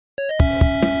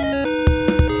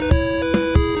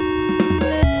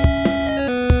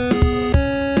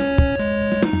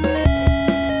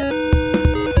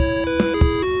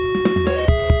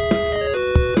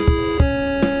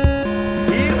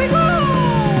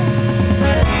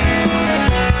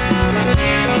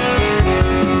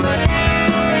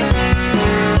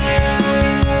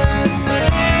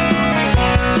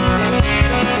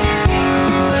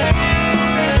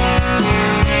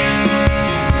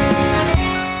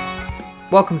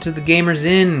Welcome to the Gamers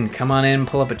Inn. Come on in,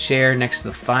 pull up a chair next to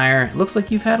the fire. It looks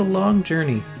like you've had a long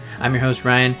journey. I'm your host,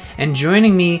 Ryan, and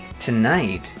joining me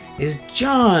tonight is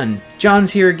Jon.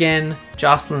 Jon's here again.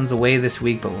 Jocelyn's away this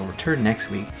week, but will return next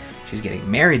week. She's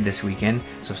getting married this weekend,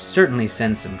 so certainly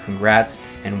send some congrats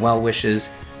and well wishes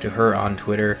to her on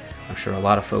Twitter. I'm sure a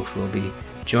lot of folks will be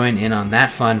joining in on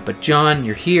that fun. But Jon,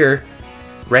 you're here,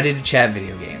 ready to chat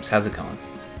video games. How's it going?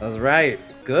 That's right.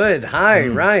 Good. Hi,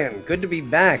 Ryan. Good to be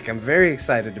back. I'm very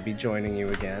excited to be joining you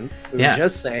again. We were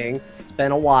just saying, it's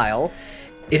been a while.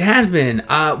 It has been.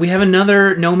 We have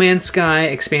another No Man's Sky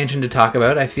expansion to talk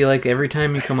about. I feel like every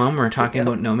time you come on, we're talking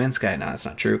about No Man's Sky. No, that's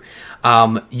not true.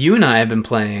 You and I have been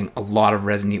playing a lot of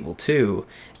Resident Evil 2,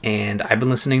 and I've been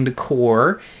listening to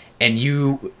Core, and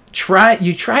you tried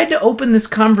to open this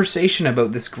conversation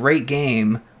about this great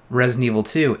game, Resident Evil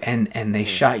 2, and they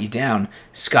shot you down.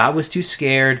 Scott was too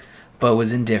scared, Bo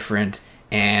was indifferent,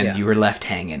 and you were left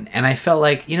hanging. And I felt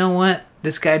like, you know what?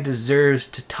 This guy deserves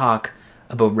to talk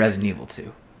about Resident Evil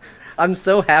 2. I'm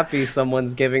so happy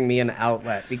someone's giving me an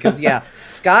outlet because,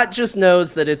 Scott just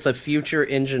knows that it's a future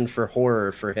engine for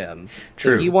horror for him.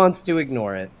 True. So he wants to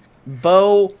ignore it.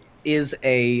 Bo is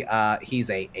he's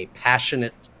a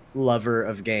passionate lover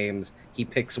of games. He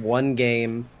picks one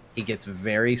game, he gets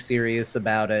very serious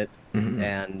about it,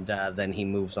 and then he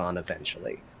moves on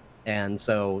eventually. And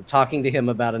so talking to him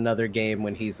about another game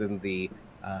when he's in the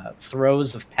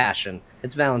throes of passion,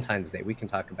 it's Valentine's Day. We can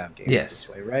talk about games this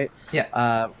way, right?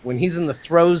 Yeah. When he's in the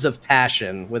throes of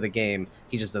passion with a game,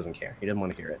 he just doesn't care. He doesn't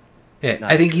want to hear it. Yeah,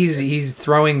 I think he's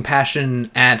throwing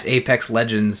passion at Apex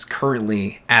Legends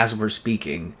currently as we're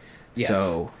speaking. Yes.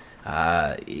 So,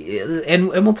 and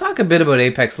we'll talk a bit about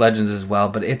Apex Legends as well,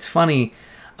 but it's funny.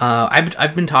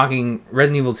 I've been talking,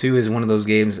 Resident Evil 2 is one of those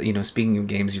games, speaking of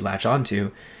games you latch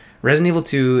onto, Resident Evil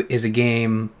 2 is a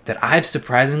game that I've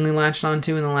surprisingly latched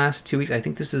onto in the last 2 weeks. I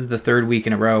think this is the third week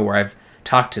in a row where I've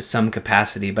talked to some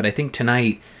capacity, but I think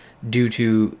tonight, due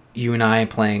to you and I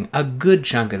playing a good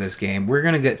chunk of this game, we're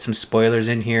going to get some spoilers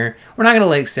in here. We're not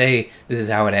going to say this is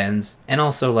how it ends, and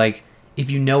also if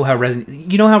you know how Resident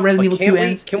Evil 2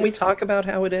 ends. Can we talk about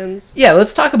how it ends? Yeah,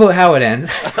 let's talk about how it ends.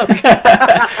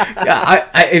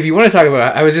 If you want to talk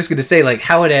about it, I was just going to say,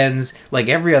 how it ends, like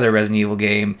every other Resident Evil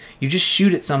game, you just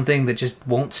shoot at something that just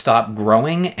won't stop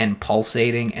growing and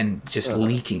pulsating and just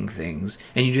leaking things.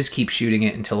 And you just keep shooting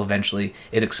it until eventually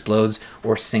it explodes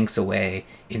or sinks away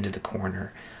into the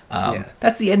corner.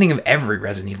 That's the ending of every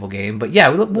Resident Evil game. But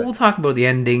we'll talk about the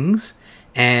endings.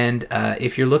 And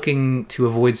if you're looking to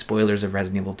avoid spoilers of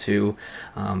Resident Evil 2,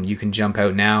 you can jump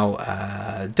out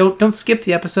now. Don't skip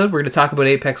the episode. We're going to talk about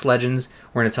Apex Legends.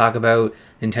 We're going to talk about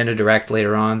Nintendo Direct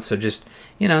later on. So just,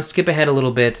 skip ahead a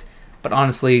little bit. But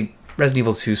honestly, Resident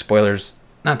Evil 2 spoilers,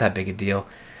 not that big a deal.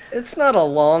 It's not a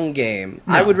long game.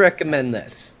 No. I would recommend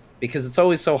this because it's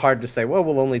always so hard to say, well,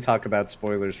 we'll only talk about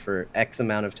spoilers for X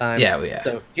amount of time. Yeah.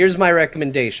 So here's my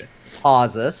recommendation.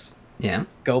 Pause us. Yeah.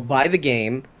 Go buy the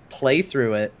game. Play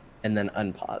through it, and then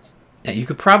unpause. Yeah, you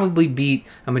could probably beat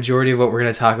a majority of what we're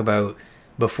going to talk about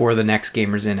before the next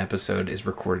Gamers In episode is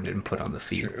recorded and put on the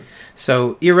feed. True.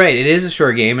 So you're right, it is a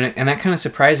short game, and that kind of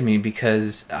surprised me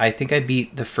because I think I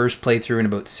beat the first playthrough in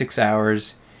about 6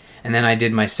 hours, and then I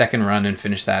did my second run and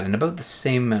finished that in about the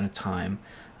same amount of time.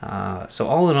 So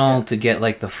all in all, to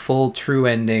get the full true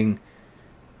ending,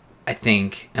 I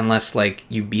think, unless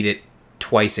you beat it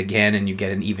twice again and you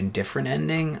get an even different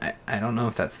ending. I don't know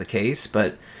if that's the case,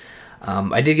 but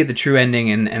I did get the true ending,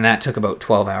 and that took about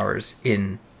 12 hours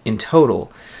in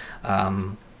total.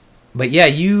 But yeah,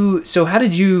 so how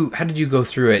did you go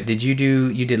through it?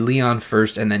 You did Leon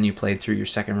first, and then you played through your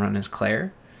second run as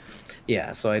Claire?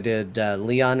 Yeah, so I did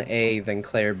Leon A, then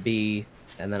Claire B,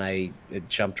 and then I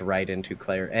jumped right into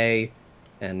Claire A,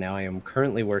 and now I am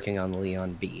currently working on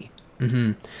Leon B.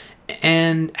 Mm-hmm.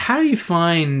 And how do you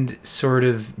find sort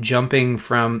of jumping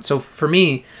from... So for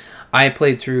me, I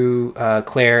played through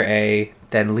Claire A,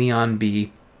 then Leon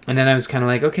B, and then I was kind of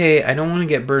like, okay, I don't want to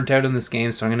get burnt out in this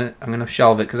game, so I'm gonna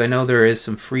shelve it, because I know there is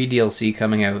some free DLC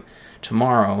coming out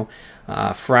tomorrow,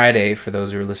 Friday, for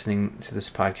those who are listening to this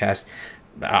podcast.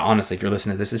 Honestly, if you're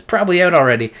listening to this, it's probably out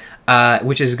already,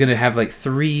 which is going to have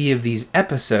 3 of these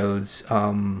episodes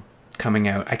coming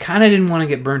out. I kind of didn't want to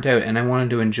get burnt out, and I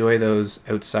wanted to enjoy those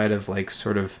outside of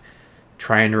sort of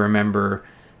trying to remember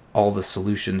all the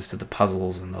solutions to the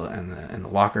puzzles and the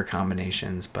locker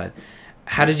combinations. But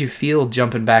how did you feel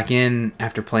jumping back in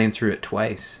after playing through it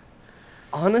twice?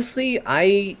 Honestly,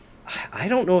 I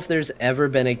don't know if there's ever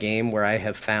been a game where I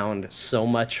have found so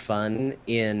much fun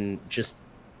in just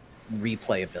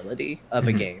replayability of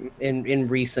a game in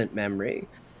recent memory.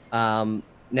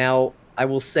 Now, I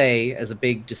will say, as a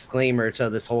big disclaimer to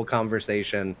this whole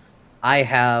conversation, I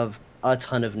have a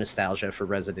ton of nostalgia for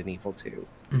Resident Evil 2.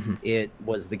 Mm-hmm. It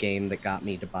was the game that got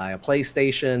me to buy a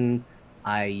PlayStation.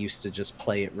 I used to just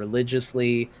play it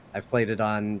religiously. I've played it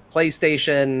on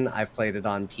PlayStation. I've played it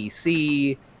on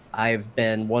PC. I've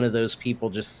been one of those people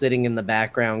just sitting in the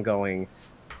background going,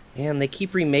 man, they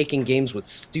keep remaking games with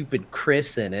stupid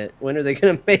Chris in it. When are they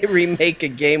going to remake a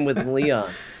game with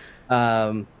Leon?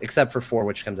 Except for 4,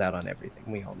 which comes out on everything.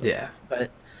 We all know. Yeah.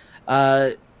 That.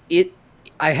 But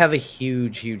I have a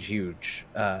huge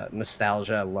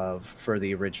nostalgia love for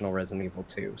the original Resident Evil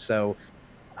 2. So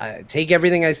take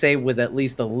everything I say with at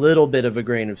least a little bit of a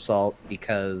grain of salt,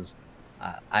 because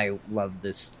I love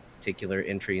this particular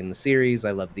entry in the series.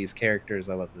 I love these characters.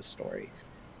 I love this story.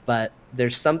 But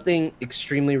there's something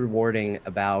extremely rewarding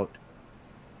about,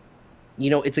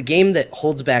 it's a game that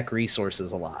holds back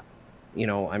resources a lot.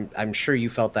 I'm sure you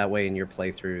felt that way in your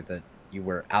playthrough, that you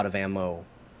were out of ammo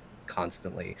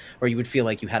constantly, or you would feel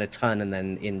like you had a ton and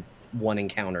then in one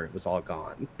encounter it was all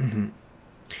gone. Mm-hmm.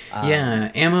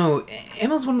 Yeah,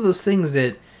 ammo's one of those things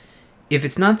that if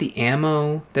it's not the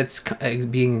ammo that's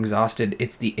being exhausted,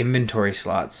 it's the inventory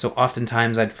slots. So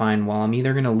oftentimes I'd find, well, I'm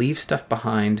either going to leave stuff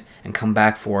behind and come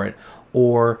back for it,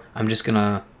 or I'm just going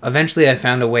to... Eventually I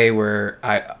found a way where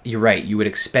you're right, you would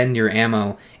expend your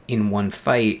ammo in one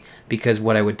fight, because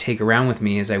what I would take around with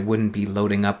me is I wouldn't be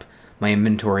loading up my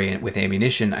inventory with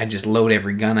ammunition. I just load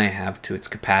every gun I have to its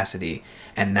capacity,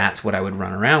 and that's what I would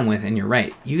run around with. And you're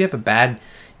right, you have a bad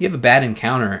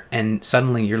encounter, and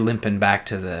suddenly you're limping back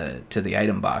to the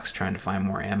item box trying to find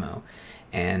more ammo.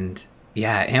 And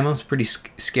yeah, ammo's pretty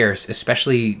scarce,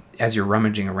 especially as you're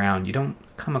rummaging around. You don't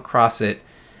come across it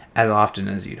as often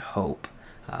as you'd hope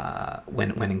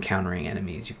when encountering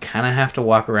enemies. You kind of have to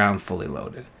walk around fully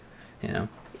loaded,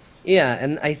 Yeah,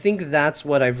 and I think that's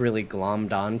what I've really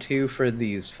glommed onto for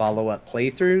these follow-up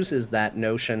playthroughs, is that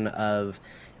notion of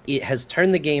it has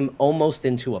turned the game almost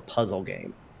into a puzzle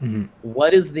game. Mm-hmm.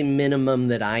 What is the minimum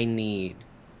that I need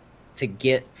to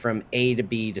get from A to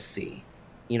B to C?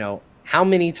 How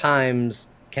many times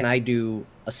can I do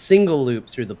a single loop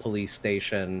through the police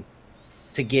station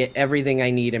to get everything I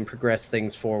need and progress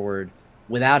things forward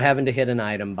without having to hit an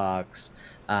item box,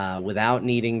 without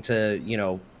needing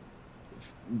to,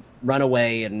 run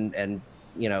away and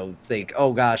think,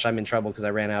 oh gosh, I'm in trouble because I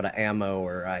ran out of ammo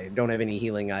or I don't have any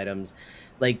healing items.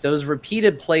 Like, those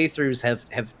repeated playthroughs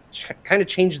have kind of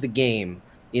changed the game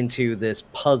into this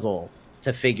puzzle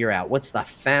to figure out what's the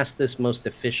fastest, most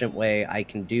efficient way I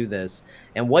can do this,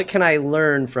 and what can I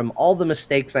learn from all the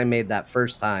mistakes I made that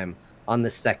first time on the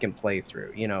second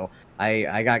playthrough.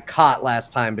 I got caught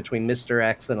last time between Mr.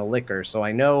 X and a liquor, so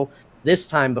I know this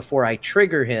time before I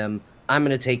trigger him, I'm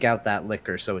going to take out that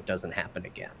liquor so it doesn't happen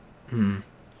again.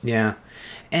 Yeah.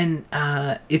 And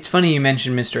it's funny you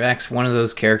mentioned Mr. X, one of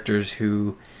those characters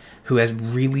who has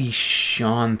really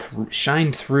shined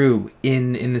through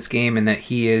in this game, and that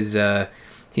he is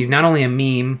he's not only a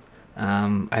meme.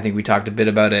 I think we talked a bit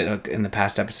about it in the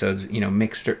past episodes.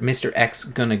 Mr. X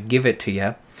gonna give it to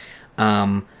you.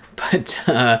 But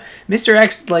Mr.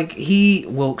 X, like, he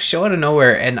will show out of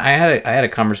nowhere. And I had a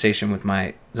conversation with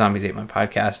my Zombies Ate My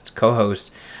Podcast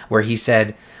co-host where he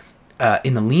said,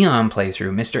 in the Leon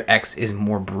playthrough, Mr. X is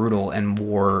more brutal and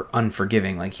more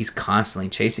unforgiving. Like, he's constantly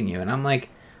chasing you. And I'm like,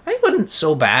 I wasn't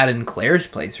so bad in Claire's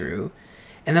playthrough.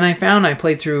 And then I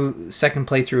played through second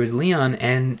playthrough as Leon,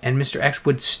 and Mr. X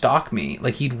would stalk me.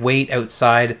 Like, he'd wait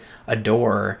outside a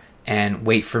door and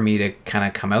wait for me to kind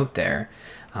of come out there.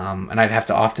 And I'd have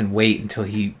to often wait until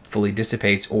he fully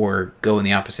dissipates, or go in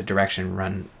the opposite direction,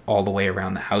 run all the way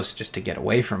around the house just to get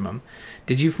away from him.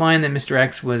 Did you find that Mr.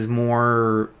 X was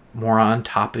more on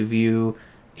top of you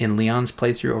in Leon's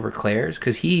playthrough over Claire's?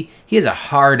 Because he has a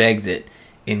hard exit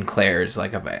in Claire's,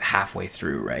 like about halfway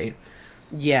through, right?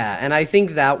 Yeah, and I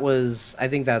think that's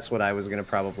what I was going to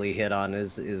probably hit on,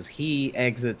 is he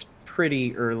exits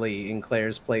pretty early in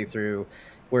Claire's playthrough,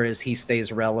 whereas he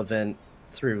stays relevant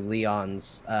through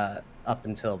Leon's up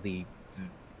until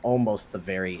almost the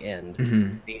very end.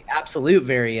 Mm-hmm. The absolute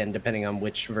very end, depending on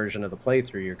which version of the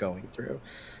playthrough you're going through.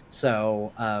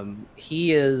 So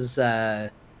he is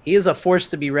a force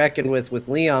to be reckoned with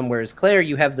Leon, whereas Claire,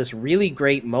 you have this really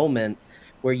great moment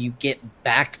where you get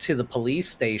back to the police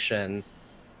station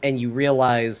and you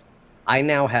realize, I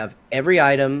now have every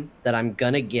item that I'm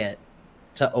going to get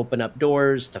to open up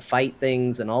doors, to fight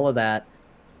things and all of that.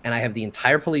 And I have the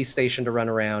entire police station to run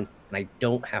around, and I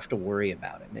don't have to worry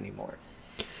about him anymore.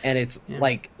 and it's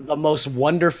like the most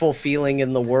wonderful feeling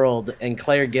in the world, and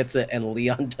Claire gets it and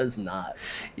Leon does not.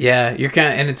 Yeah, you're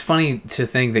kind of, and it's funny to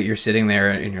think that you're sitting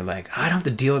there and you're like, I don't have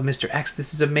to deal with Mr. X.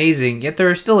 This is amazing. Yet there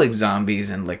are still like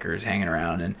zombies and lickers hanging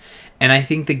around, and I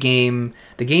think the game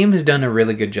has done a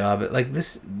really good job at like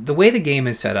this. The way the game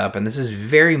is set up, and this is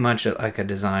very much like a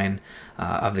design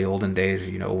of the olden days,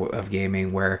 of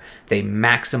gaming, where they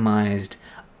maximized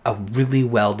a really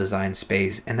well designed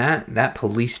space, and that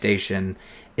police station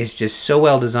is just so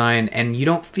well designed, and you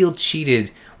don't feel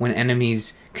cheated when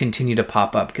enemies continue to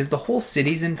pop up because the whole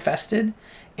city's infested,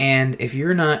 and if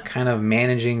you're not kind of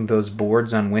managing those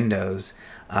boards on windows,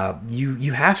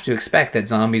 you have to expect that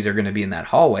zombies are going to be in that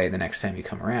hallway the next time you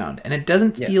come around, and it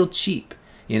doesn't feel cheap.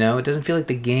 It doesn't feel like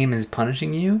the game is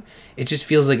punishing you. It just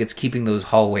feels like it's keeping those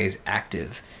hallways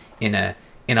active in a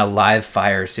live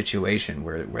fire situation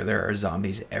where there are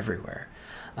zombies everywhere.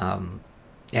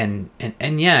 And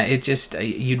yeah, it just,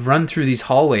 you'd run through these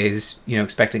hallways,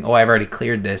 expecting, I've already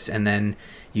cleared this, and then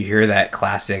you hear that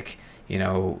classic,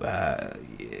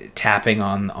 tapping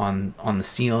on the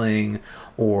ceiling,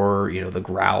 or the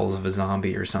growls of a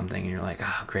zombie or something, and you're like,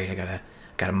 oh great, I gotta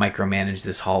micromanage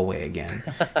this hallway again.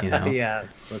 Yeah,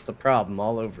 that's a problem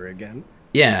all over again.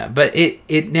 Yeah, but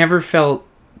it never felt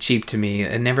cheap to me.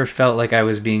 It never felt like I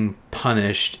was being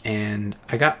punished, and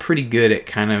I got pretty good at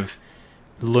kind of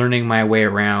learning my way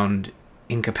around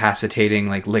incapacitating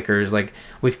like lickers. Like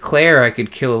with Claire, I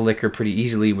could kill a licker pretty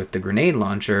easily with the grenade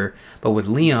launcher, but with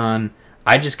Leon,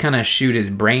 I just kind of shoot his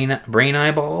brain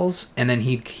eyeballs, and then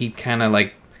he'd kind of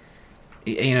like,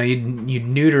 you'd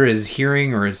neuter his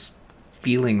hearing or his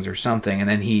feelings or something, and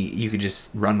then you could just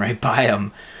run right by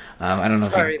him. I don't know.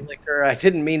 Sorry, licker. I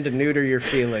didn't mean to neuter your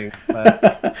feelings.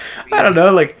 But I don't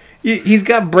know. Like he's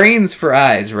got brains for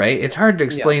eyes, right? It's hard to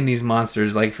explain these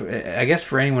monsters. Like I guess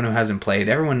for anyone who hasn't played,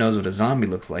 everyone knows what a zombie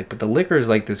looks like. But the licker is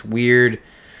like this weird,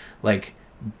 like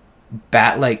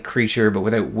bat-like creature, but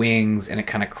without wings, and it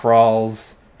kind of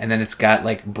crawls, and then it's got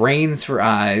like brains for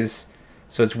eyes.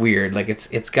 So it's weird. Like it's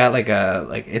got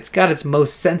it's got its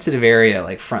most sensitive area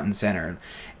like front and center,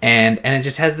 and it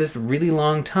just has this really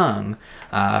long tongue.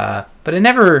 But it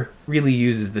never really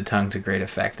uses the tongue to great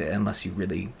effect unless you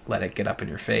really let it get up in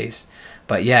your face.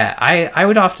 But yeah, I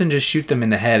would often just shoot them in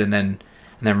the head and then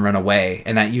run away,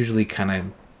 and that usually kind of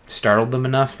startled them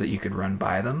enough that you could run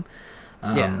by them.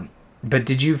 But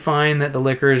did you find that the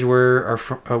lickers were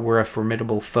a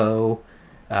formidable foe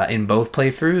in both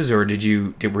playthroughs,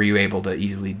 or were you able to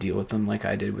easily deal with them like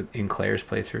I did in Claire's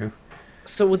playthrough?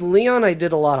 So with Leon, I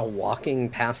did a lot of walking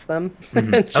past them.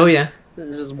 Mm-hmm.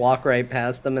 Just walk right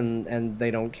past them, and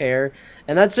they don't care.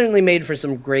 And that certainly made for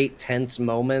some great tense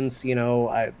moments.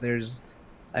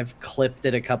 I've clipped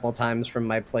it a couple times from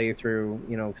my playthrough,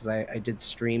 because I did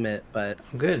stream it. But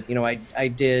good. I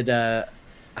did.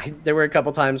 There were a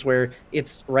couple times where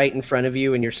it's right in front of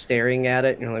you and you're staring at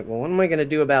it, and you're like, well, what am I going to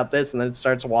do about this? And then it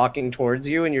starts walking towards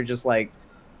you, and you're just like,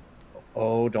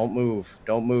 oh, don't move.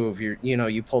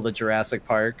 You pull the Jurassic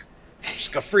Park,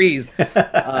 just go freeze.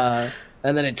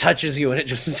 And then it touches you and it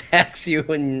just attacks you,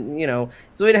 and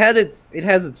so it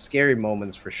has its scary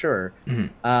moments for sure.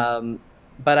 Mm-hmm.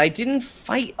 But I didn't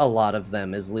fight a lot of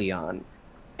them as Leon,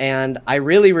 and I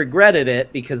really regretted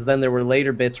it, because then there were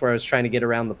later bits where I was trying to get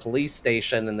around the police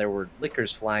station and there were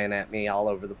lickers flying at me all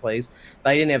over the place, but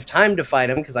I didn't have time to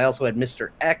fight him because I also had Mr.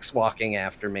 X walking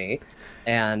after me.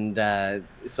 And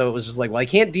so it was just like, well, I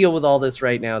can't deal with all this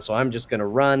right now, so I'm just going to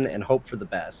run and hope for the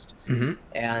best. Mm-hmm.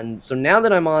 And so now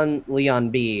that I'm on Leon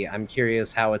B, I'm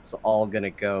curious how it's all going to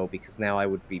go, because now I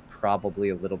would be probably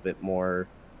a little bit more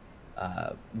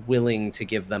willing to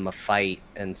give them a fight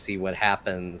and see what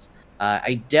happens.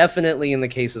 I definitely, in the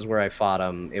cases where I fought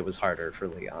him, it was harder for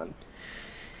Leon.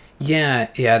 Yeah,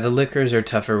 the lickers are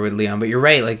tougher with Leon, but you're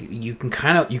right. Like you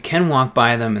can walk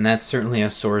by them, and that's certainly a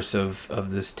source of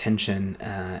this tension.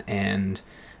 And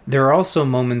there are also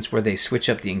moments where they switch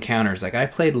up the encounters. Like I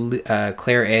played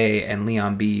Claire A and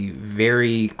Leon B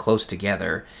very close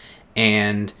together,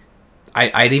 and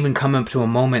I'd even come up to a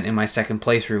moment in my second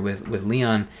playthrough with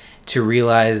Leon to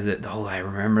realize that I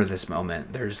remember this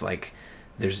moment. There's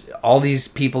all these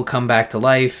people come back to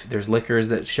life. There's lickers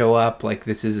that show up. Like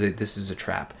this is a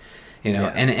trap.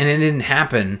 And it didn't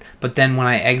happen, but then when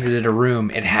I exited a room,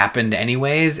 it happened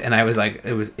anyways, and I was like,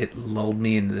 it lulled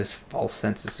me into this false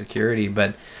sense of security.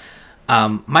 But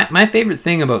my favorite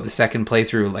thing about the second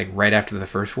playthrough, like right after the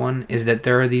first one, is that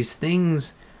there are these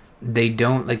things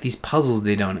these puzzles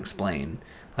they don't explain.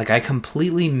 Like I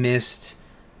completely missed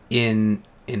in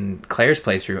Claire's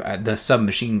playthrough the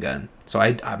submachine gun. So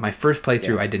my first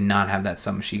playthrough, I did not have that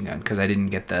submachine gun because I didn't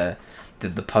get the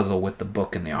puzzle with the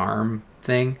book and the arm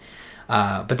thing.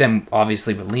 But then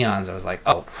obviously with Leon's, I was like,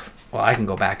 oh, well, I can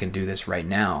go back and do this right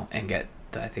now and get,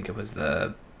 I think it was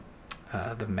the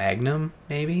Magnum,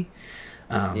 maybe.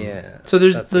 So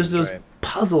there's those right.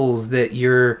 puzzles that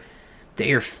you're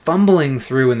fumbling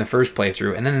through in the first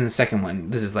playthrough, and then in the second one,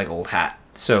 this is like old hat.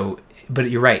 So, but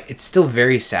you're right, it's still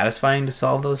very satisfying to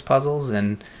solve those puzzles,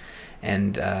 and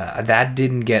that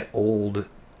didn't get old.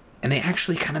 And they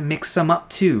actually kind of mix some up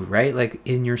too, right? Like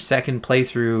in your second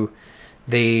playthrough,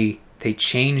 they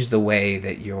change the way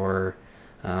that you're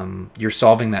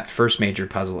solving that first major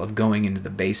puzzle of going into the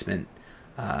basement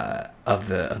of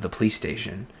the police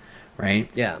station, right?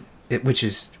 Yeah. Which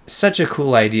is such a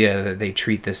cool idea that they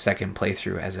treat this second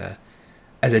playthrough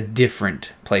as a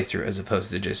different playthrough as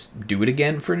opposed to just do it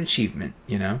again for an achievement,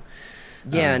 you know?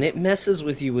 Yeah, and it messes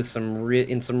with you with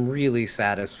in some really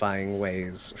satisfying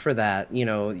ways for that. You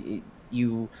know,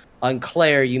 you on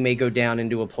Claire, you may go down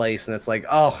into a place and it's like,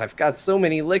 oh, I've got so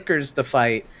many lickers to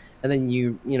fight. And then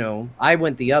you know, I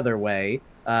went the other way,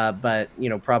 but, you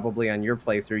know, probably on your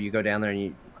playthrough, you go down there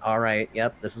and all right,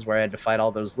 yep, this is where I had to fight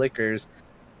all those lickers.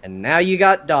 And now you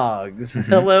got dogs.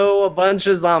 Mm-hmm. Hello, a bunch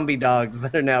of zombie dogs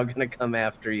that are now going to come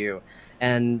after you.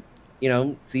 And, you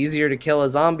know, it's easier to kill a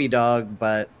zombie dog,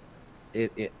 but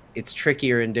it's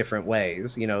trickier in different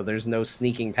ways. You know, there's no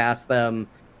sneaking past them,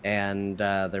 and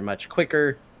they're much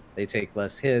quicker. They take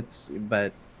less hits,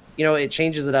 but, you know, it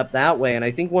changes it up that way. And I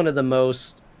think one of the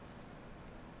most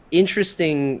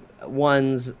interesting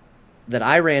ones that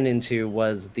I ran into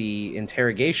was the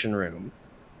interrogation room,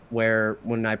 where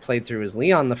when I played through as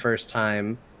Leon the first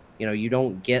time, you know, you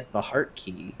don't get the heart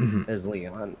key as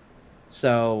Leon.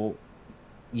 So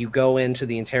you go into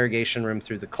the interrogation room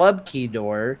through the club key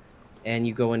door, and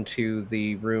you go into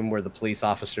the room where the police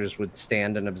officers would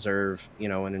stand and observe, you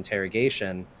know, an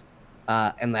interrogation.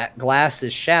 And that glass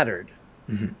is shattered.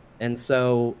 Mm-hmm. And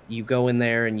so you go in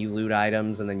there and you loot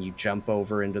items, and then you jump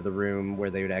over into the room where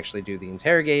they would actually do the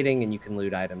interrogating, and you can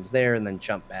loot items there and then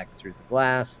jump back through the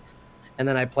glass. And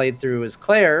then I played through as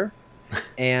Claire,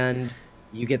 and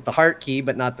you get the heart key,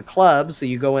 but not the club. So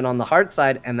you go in on the heart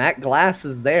side, and that glass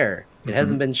is there. It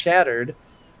hasn't been shattered.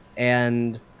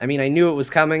 And I mean, I knew it was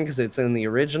coming because it's in the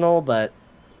original, but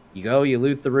you go, you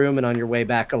loot the room, and on your way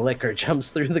back, a licker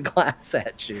jumps through the glass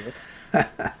at you.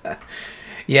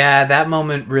 Yeah, that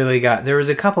moment really there was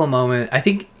a couple of moments. I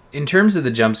think in terms of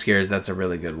the jump scares, that's a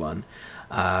really good one.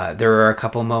 There are a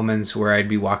couple moments where I'd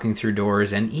be walking through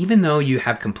doors, and even though you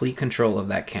have complete control of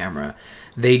that camera,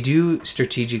 they do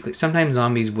strategically. Sometimes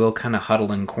zombies will kind of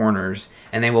huddle in corners,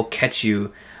 and they will catch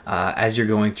you as you're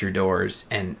going through doors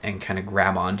and kind of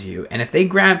grab onto you. And if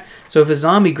a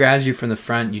zombie grabs you from the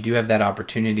front, you do have that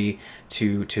opportunity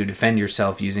to defend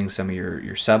yourself using some of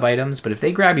your sub items. But if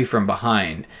they grab you from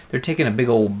behind, they're taking a big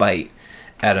old bite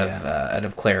out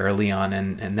of Claire or Leon,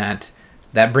 and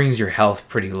that brings your health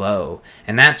pretty low.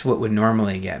 And that's what would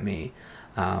normally get me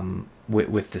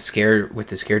with the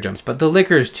scare jumps. But the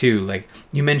lickers too, like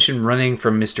you mentioned, running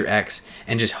from Mr. X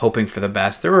and just hoping for the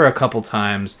best. There were a couple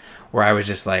times where I was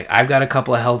just like, I've got a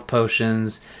couple of health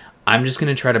potions. I'm just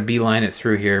going to try to beeline it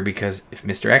through here, because if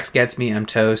Mr. X gets me, I'm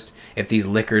toast. If these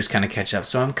lickers kind of catch up.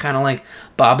 So I'm kind of like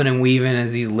bobbing and weaving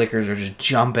as these lickers are just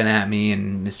jumping at me,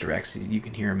 and Mr. X, you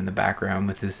can hear him in the background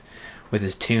with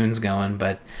his tunes going.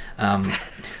 But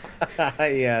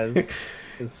yeah,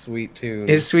 his sweet tunes.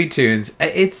 His sweet tunes.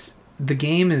 The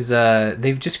game is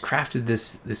they've just crafted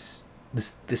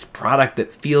this product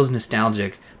that feels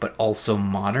nostalgic but also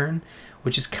modern,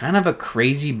 which is kind of a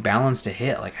crazy balance to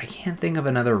hit. Like, I can't think of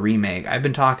another remake. I've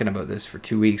been talking about this for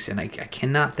 2 weeks, and I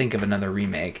cannot think of another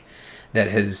remake that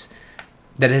has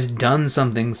done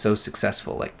something so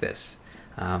successful like this.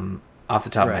 Off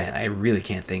the top of my head, I really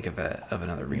can't think of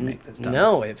another remake that's done.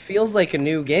 No, it feels like a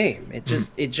new game. It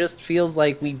just feels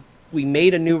like we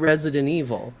made a new Resident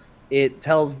Evil. It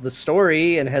tells the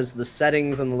story and has the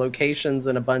settings and the locations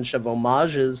and a bunch of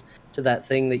homages to that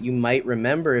thing that you might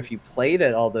remember if you played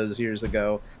it all those years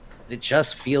ago. It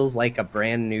just feels like a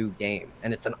brand new game,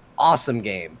 and it's an awesome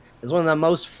game. It's one of the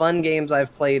most fun games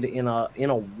I've played in a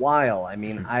while. I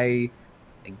mean, I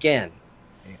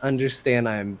understand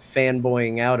I'm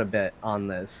fanboying out a bit on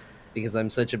this because I'm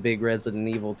such a big Resident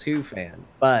Evil 2 fan,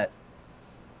 but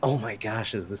oh my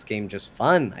gosh, is this game just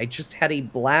fun. I just had a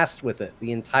blast with it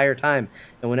the entire time.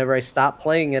 And whenever I stopped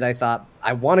playing it, I thought,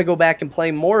 I want to go back and play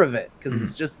more of it because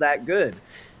it's just that good.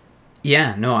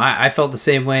 Yeah, no, I felt the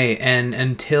same way. And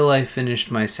until I finished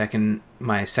my second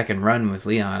run with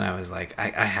Leon, I was like,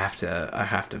 I have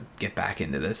to get back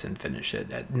into this and finish it.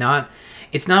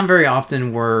 It's not very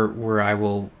often where I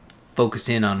will focus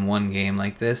in on one game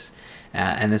like this.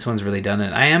 And this one's really done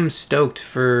it. I am stoked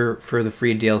for the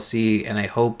free DLC, and I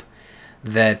hope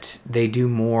that they do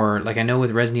more. Like, I know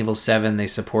with Resident Evil 7, they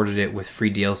supported it with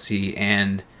free DLC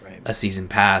and Right. a season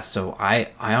pass. So I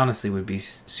honestly would be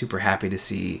super happy to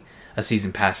see a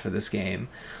season pass for this game.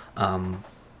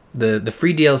 The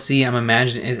free DLC, I'm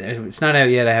imagining it's not out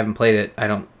yet. I haven't played it. I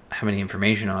don't have any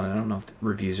information on it. I don't know if the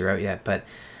reviews are out yet, but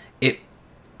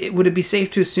would it be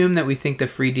safe to assume that we think the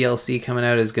free DLC coming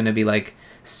out is going to be like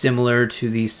similar to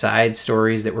these side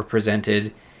stories that were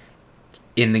presented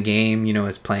in the game, you know,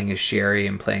 as playing as Sherry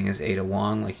and playing as Ada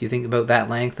Wong? Like, you think about that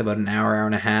length, about an hour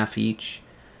and a half each?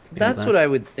 That's what I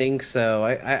would think. So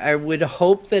I would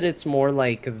hope that it's more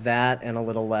like that and a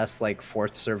little less like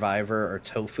Fourth Survivor or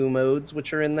Tofu modes,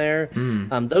 which are in there.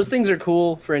 Those things are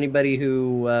cool for anybody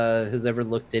who has ever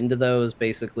looked into those.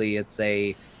 Basically, it's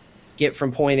a get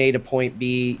from point A to point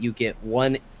B. You get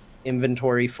one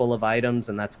inventory full of items,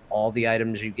 and that's all the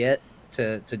items you get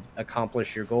to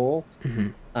accomplish your goal.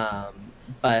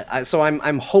 So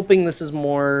I'm hoping this is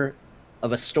more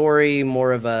of a story,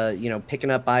 more of a, you know, picking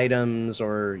up items,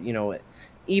 or, you know,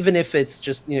 even if it's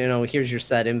just, you know, here's your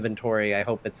set inventory. I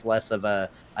hope it's less of a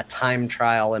time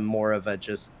trial and more of a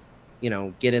just, you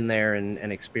know, get in there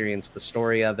and experience the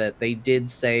story of it. They did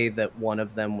say that one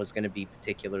of them was going to be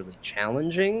particularly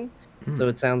challenging. So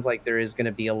it sounds like there is going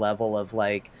to be a level of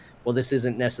like, well, this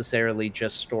isn't necessarily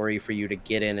just story for you to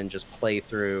get in and just play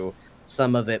through.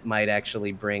 Some of it might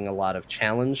actually bring a lot of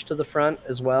challenge to the front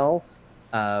as well.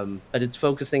 But it's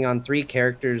focusing on 3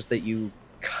 characters that you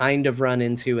kind of run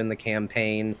into in the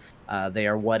campaign. They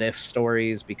are what if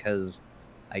stories because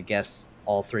I guess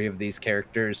all 3 of these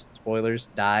characters, spoilers,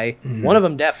 die. One of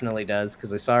them definitely does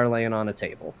because I saw her laying on a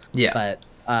table. Yeah. But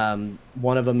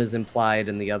one of them is implied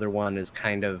and the other one is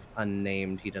kind of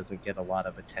unnamed. He doesn't get a lot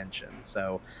of attention.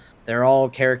 So they're all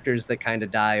characters that kind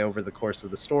of die over the course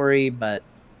of the story, but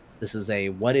this is a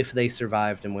what if they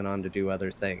survived and went on to do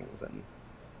other things. And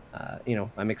you know,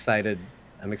 I'm excited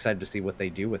to see what they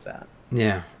do with that.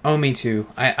 Yeah. Oh, me too.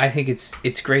 I think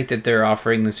it's great that they're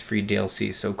offering this free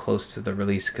DLC so close to the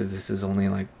release, because this is only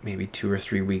like maybe 2 or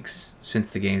 3 weeks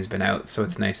since the game's been out. So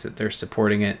it's nice that they're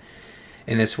supporting it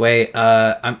in this way.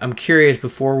 I'm curious,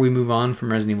 before we move on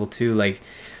from Resident Evil 2, like,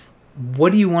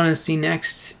 what do you want to see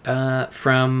next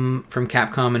from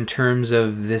Capcom in terms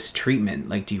of this treatment?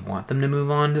 Like, do you want them to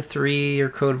move on to 3 or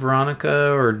Code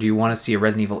Veronica, or do you want to see a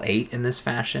Resident Evil 8 in this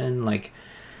fashion? Like,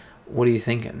 what are you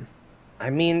thinking? I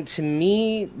mean, to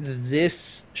me,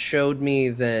 this showed me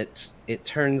that it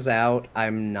turns out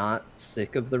I'm not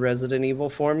sick of the Resident Evil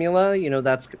formula. You know,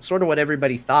 that's sort of what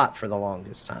everybody thought for the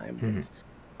longest time. Was,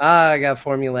 I got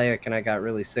formulaic and I got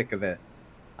really sick of it.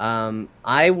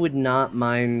 I would not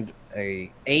mind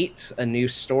a new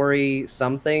story,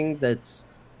 something that's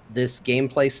this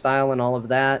gameplay style and all of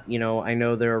that. You know, I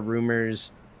know there are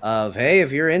rumors of, hey,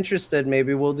 if you're interested,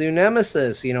 maybe we'll do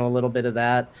Nemesis, you know, a little bit of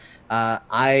that.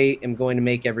 I am going to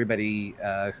make everybody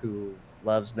who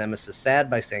loves Nemesis sad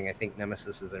by saying I think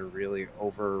Nemesis is a really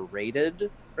overrated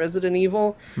Resident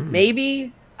Evil.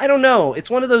 Maybe, I don't know. It's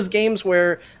one of those games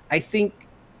where I think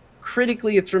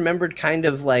critically it's remembered kind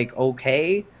of like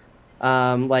okay.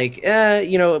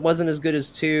 You know, it wasn't as good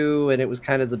as 2, and it was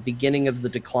kind of the beginning of the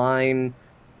decline.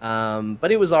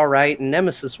 But it was all right, and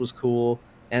Nemesis was cool,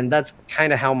 and that's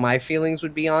kind of how my feelings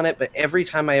would be on it. But every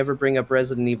time I ever bring up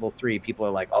Resident Evil 3, people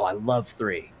are like, oh, I love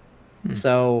 3.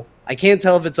 So I can't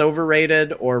tell if it's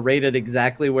overrated or rated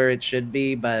exactly where it should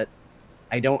be, but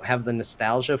I don't have the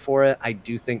nostalgia for it. I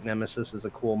do think Nemesis is a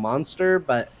cool monster,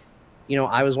 but you know,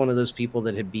 I was one of those people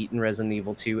that had beaten Resident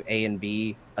Evil 2 A and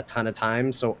B a ton of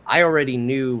times. So I already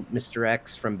knew Mr.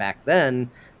 X from back then.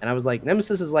 And I was like,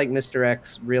 Nemesis is like Mr.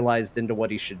 X realized into what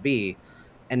he should be.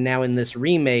 And now in this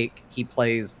remake, he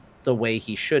plays the way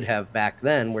he should have back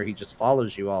then, where he just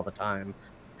follows you all the time.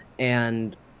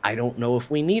 And I don't know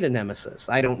if we need a Nemesis.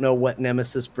 I don't know what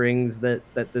Nemesis brings that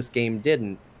this game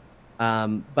didn't.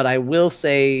 But I will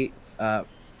say,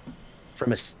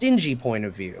 from a stingy point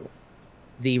of view,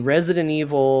 the Resident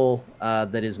Evil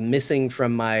that is missing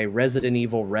from my Resident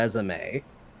Evil resume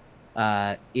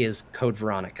is Code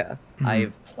Veronica.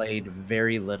 I've played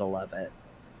very little of it,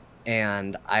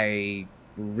 and I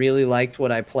really liked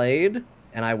what I played,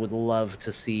 and I would love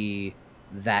to see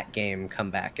that game come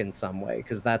back in some way,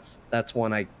 because that's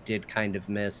one I did kind of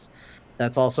miss.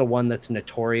 That's also one that's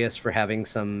notorious for having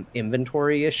some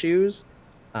inventory issues.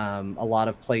 A lot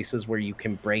of places where you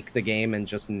can break the game and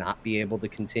just not be able to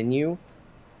continue.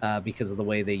 Because of the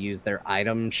way they use their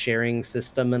item sharing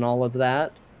system and all of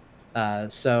that.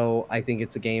 So I think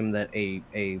it's a game that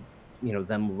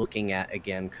them looking at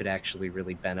again could actually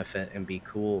really benefit and be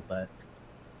cool. But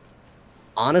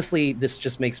honestly, this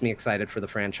just makes me excited for the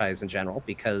franchise in general,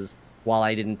 because while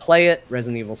I didn't play it,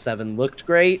 Resident Evil 7 looked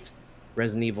great.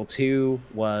 Resident Evil 2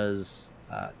 was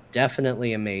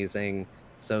definitely amazing.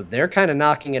 So they're kind of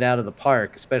knocking it out of the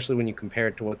park, especially when you compare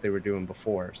it to what they were doing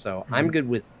before. So I'm good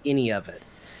with any of it.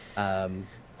 And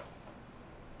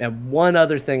one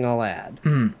other thing I'll add,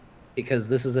 because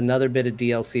this is another bit of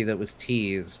DLC that was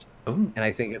teased, and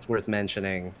I think it's worth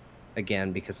mentioning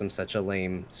again because I'm such a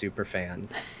lame super fan.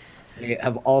 They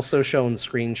have also shown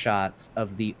screenshots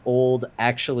of the old,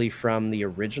 actually from the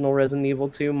original Resident Evil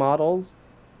 2 models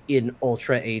in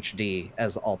Ultra HD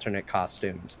as alternate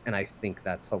costumes, and I think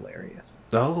that's hilarious.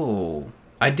 Oh,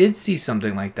 I did see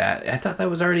something like that. I thought that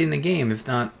was already in the game. If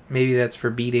not, maybe that's for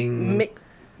beating...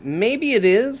 Maybe it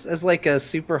is, as like a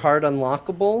super hard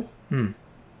unlockable.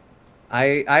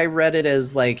 I read it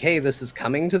as like, hey, this is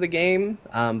coming to the game,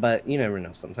 but you never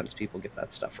know. Sometimes people get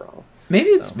that stuff wrong. Maybe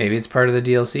it's part of the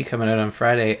DLC coming out on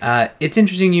Friday. It's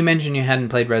interesting you mentioned you hadn't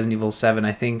played Resident Evil 7.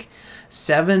 I think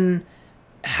 7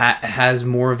 has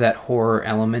more of that horror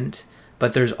element,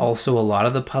 but there's also a lot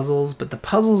of the puzzles. But the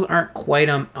puzzles aren't quite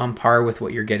on par with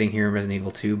what you're getting here in Resident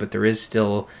Evil 2, but there is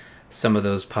still some of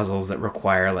those puzzles that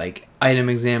require like item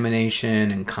examination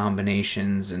and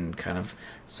combinations and kind of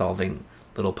solving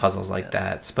little puzzles like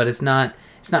that. But it's not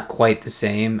quite the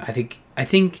same. I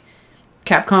think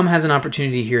Capcom has an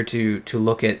opportunity here to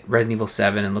look at Resident Evil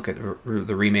 7 and look at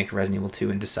the remake of Resident Evil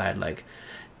 2 and decide, like,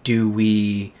 do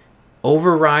we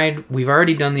override? We've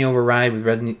already done the override with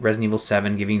Resident Evil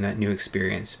 7, giving that new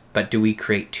experience, but do we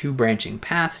create two branching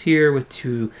paths here with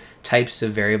two types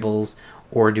of variables,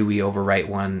 or do we overwrite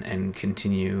one and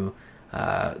continue?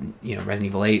 Resident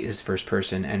Evil 8 is first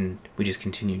person, and we just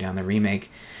continue down the remake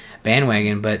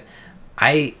bandwagon. But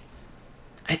I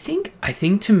think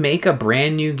to make a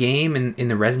brand new game in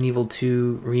the Resident Evil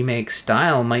 2 remake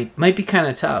style might be kind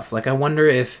of tough. Like, I wonder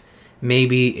if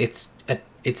maybe its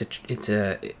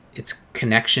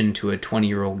connection to a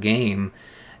 20-year-old game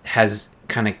has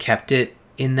kind of kept it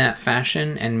in that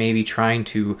fashion, and maybe trying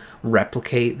to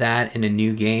replicate that in a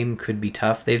new game could be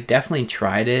tough. They've definitely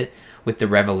tried it with the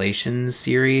Revelations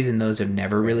series, and those have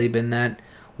never really been that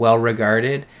well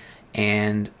regarded.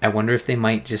 And I wonder if they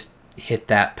might just hit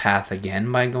that path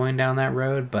again by going down that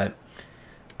road. But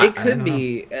it could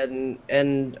be,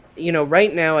 and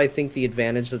right now I think the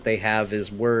advantage that they have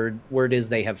is word is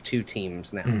they have two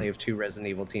teams now. They have two Resident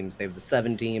Evil teams. They have the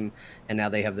 7 team, and now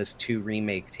they have this 2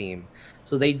 remake team.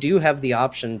 So they do have the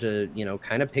option to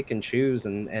kind of pick and choose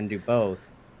and do both.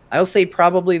 I'll say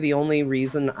probably the only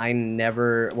reason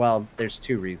there's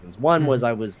 2 reasons. One was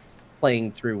I was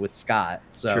playing through with Scott,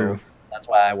 so True. That's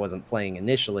why I wasn't playing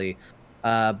initially.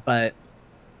 But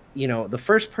the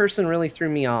first person really threw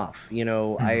me off.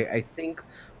 I think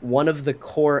one of the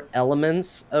core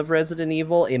elements of Resident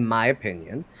Evil, in my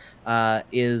opinion,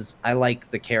 is I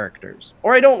like the characters,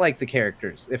 or I don't like the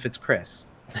characters if it's Chris.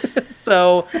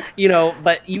 So,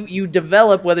 but you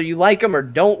develop, whether you like them or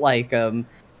don't like them,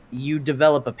 you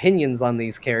develop opinions on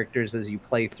these characters as you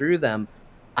play through them.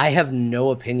 I have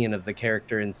no opinion of the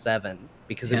character in 7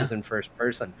 because it was in first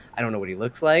person. I don't know what he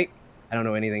looks like. I don't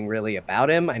know anything really about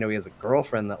him. I know he has a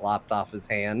girlfriend that lopped off his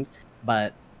hand,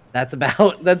 but that's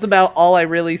about all I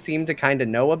really seem to kind of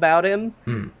know about him.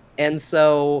 And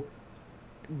so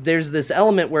there's this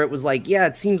element where it was like, yeah,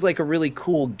 it seems like a really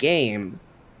cool game.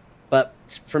 But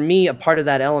for me, a part of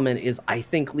that element is I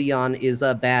think Leon is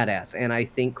a badass, and I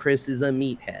think Chris is a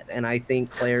meathead, and I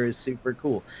think Claire is super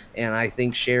cool, and I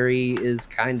think Sherry is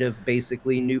kind of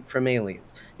basically Newt from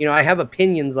Aliens. I have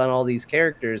opinions on all these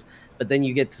characters, but then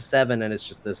you get to 7 and it's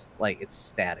just this, like, it's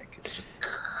static. It's just...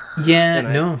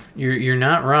 Yeah, you're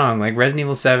not wrong. Like, Resident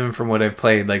Evil 7, from what I've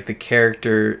played, like, the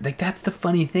character... Like, that's the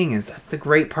funny thing, is that's the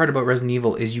great part about Resident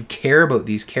Evil, is you care about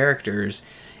these characters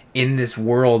in this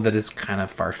world that is kind of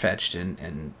far-fetched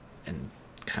and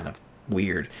kind of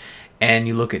weird. And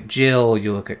you look at Jill,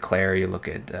 you look at Claire, you look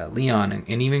at Leon,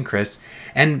 and even Chris,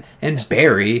 and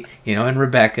Barry, and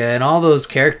Rebecca, and all those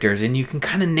characters, and you can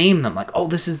kind of name them, like, oh,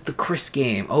 this is the Chris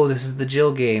game, oh, this is the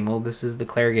Jill game, oh, this is the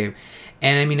Claire game.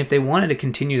 And I mean, if they wanted to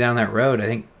continue down that road, I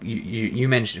think you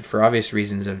mentioned, for obvious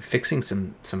reasons of fixing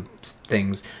some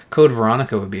things, Code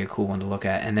Veronica would be a cool one to look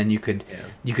at, and then you could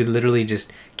literally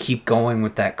just keep going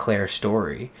with that Claire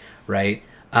story, right?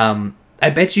 I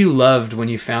bet you loved when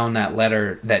you found that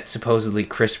letter that supposedly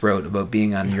Chris wrote about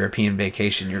being on European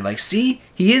vacation. You're like, see,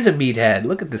 he is a meathead.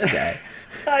 Look at this guy.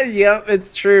 Yep,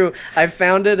 it's true. I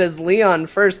found it as Leon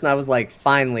first, and I was like,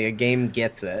 finally, a game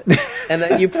gets it. And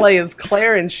then you play as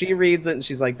Claire, and she reads it, and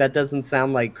she's like, that doesn't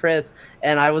sound like Chris.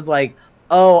 And I was like,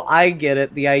 Oh, I get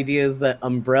it. The idea is that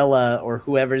Umbrella or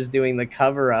whoever's doing the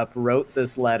cover up wrote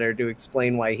this letter to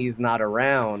explain why he's not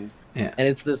around. Yeah. And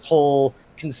it's this whole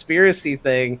conspiracy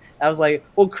thing. I was like,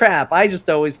 well, crap. I just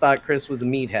always thought Chris was a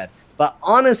meathead. But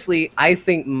honestly, I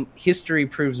think history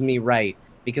proves me right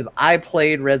because I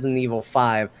played Resident Evil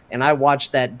 5 and I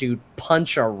watched that dude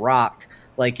punch a rock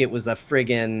like it was a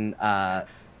friggin'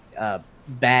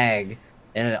 bag.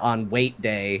 And on weight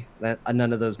day,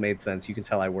 none of those made sense. You can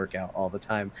tell I work out all the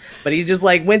time. But he just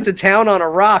like went to town on a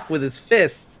rock with his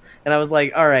fists. And I was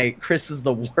like, all right, Chris is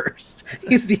the worst.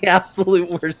 He's the absolute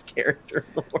worst character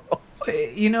in the world.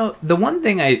 You know, the one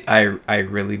thing I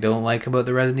really don't like about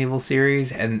the Resident Evil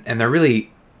series, and they're really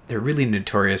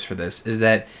notorious for this, is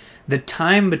that the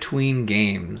time between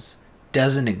games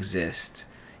doesn't exist.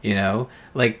 You know?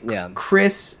 Like, yeah.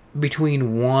 Chris,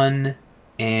 between 1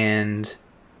 and...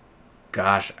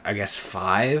 gosh, I guess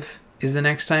 5 is the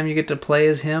next time you get to play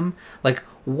as him. Like,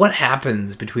 what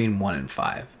happens between 1 and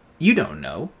 5? You don't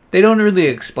know. They don't really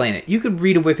explain it. You could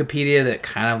read a Wikipedia that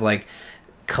kind of like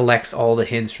collects all the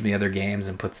hints from the other games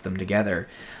and puts them together.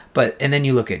 And then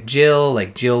you look at Jill,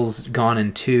 like Jill's gone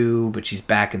in 2, but she's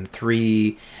back in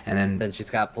 3, and then she's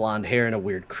got blonde hair and a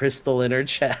weird crystal in her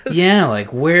chest. Yeah,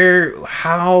 like where,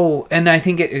 how, and I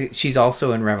think she's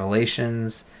also in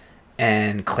Revelations.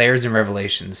 And Claire's in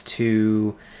Revelations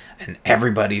 2, and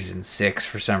everybody's in 6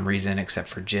 for some reason except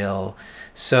for Jill.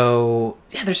 So,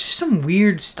 yeah, there's just some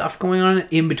weird stuff going on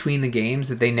in between the games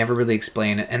that they never really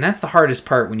explain. And that's the hardest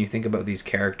part when you think about these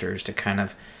characters, to kind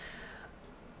of...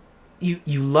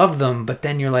 You love them, but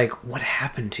then you're like, what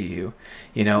happened to you?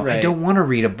 You know, right. I don't want to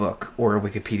read a book or a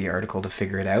Wikipedia article to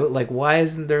figure it out. Like, why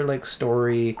isn't there, like,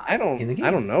 story in the game? I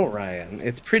don't know, Ryan.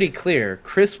 It's pretty clear.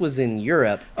 Chris was in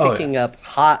Europe picking up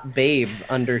hot babes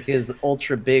under his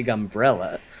ultra-big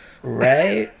umbrella.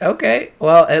 Right? Okay.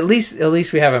 Well, at least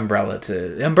we have Umbrella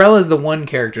to... Umbrella is the one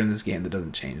character in this game that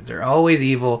doesn't change. They're always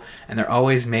evil, and they're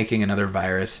always making another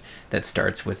virus that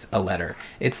starts with a letter.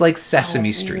 It's like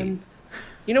Sesame Street. Man.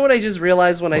 You know what I just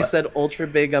realized when I said ultra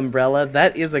big umbrella?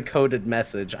 That is a coded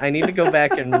message. I need to go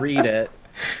back and read it.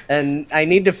 And I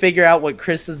need to figure out what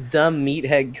Chris's dumb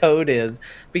meathead code is.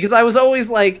 Because I was always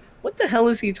like, what the hell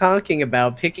is he talking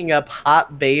about? Picking up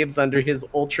hot babes under his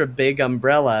ultra big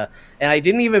umbrella. And I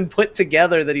didn't even put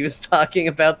together that he was talking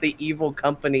about the evil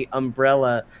company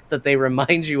Umbrella that they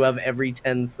remind you of every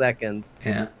 10 seconds.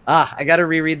 Yeah. I got to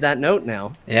reread that note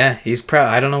now. Yeah, he's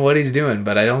proud. I don't know what he's doing,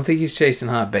 but I don't think he's chasing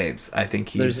hot babes. I think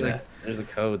he's... There's a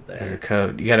code there. There's a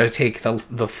code. You got to take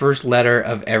the first letter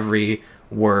of every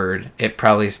word. It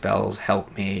probably spells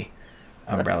help me.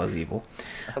 Umbrella's evil.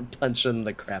 I'm punching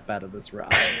the crap out of this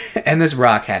rock. And this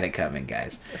rock had it coming,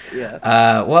 guys.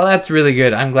 Yeah. Well, that's really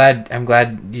good. I'm glad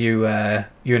you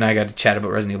and I got to chat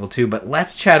about Resident Evil 2, but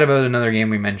let's chat about another game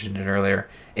we mentioned it earlier,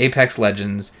 Apex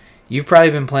Legends. You've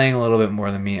probably been playing a little bit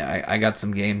more than me. I got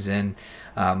some games in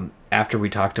after we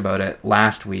talked about it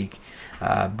last week,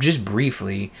 just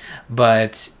briefly,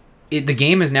 but the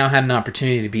game has now had an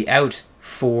opportunity to be out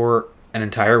for an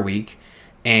entire week.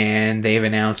 And they've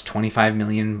announced 25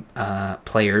 million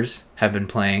players have been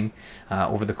playing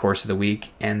over the course of the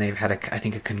week, and they've had I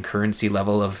think a concurrency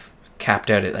level of capped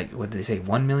out at, like, what did they say,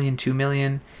 1 million, 2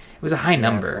 million? It was a high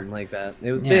number, something like that.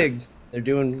 It was big. They're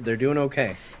doing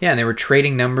okay. Yeah, and they were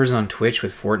trading numbers on Twitch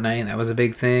with Fortnite. That was a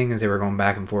big thing as they were going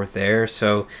back and forth there.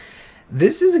 So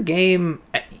this is a game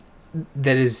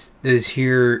that is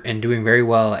here and doing very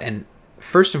well. And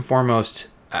first and foremost,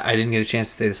 I didn't get a chance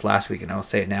to say this last week, and I'll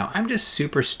say it now. I'm just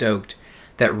super stoked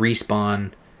that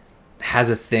Respawn has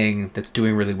a thing that's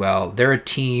doing really well. They're a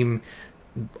team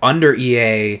under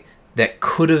EA that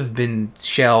could have been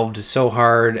shelved so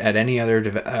hard at any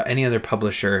other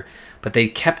publisher, but they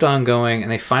kept on going,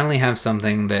 and they finally have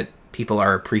something that people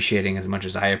are appreciating as much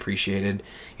as I appreciated,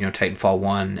 Titanfall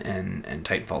 1 and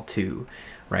Titanfall 2,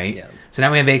 right? Yeah. So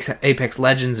now we have Apex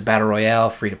Legends, Battle Royale,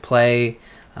 free to play.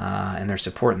 And they're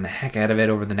supporting the heck out of it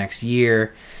over the next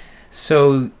year.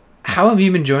 So, how have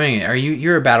you been enjoying it?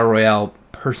 You're a Battle Royale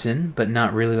person, but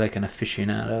not really like an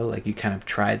aficionado? Like, you kind of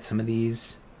tried some of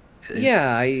these?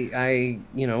 Yeah, I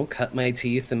cut my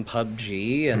teeth in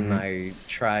PUBG, and I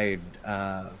tried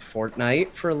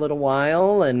Fortnite for a little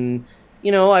while, and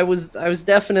I was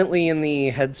definitely in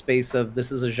the headspace of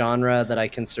this is a genre that I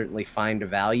can certainly find a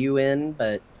value in,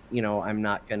 but I'm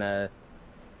not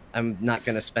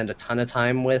gonna spend a ton of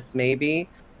time with, maybe.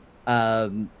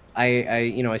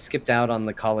 I skipped out on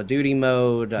the Call of Duty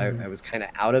mode. I was kind of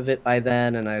out of it by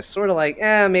then, and I was sort of like,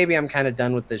 maybe I'm kind of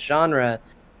done with this genre.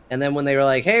 And then when they were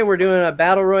like, hey, we're doing a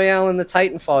Battle Royale in the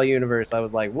Titanfall universe, I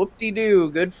was like,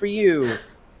 whoop-de-doo, good for you.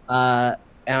 And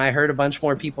and I heard a bunch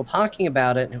more people talking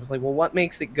about it, and it was like, well, what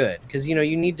makes it good? Because, you know,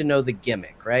 you need to know the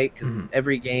gimmick, right? Because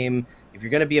every game, if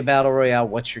you're going to be a battle royale,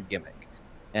 what's your gimmick?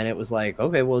 And it was like,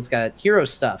 okay, well, it's got hero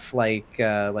stuff like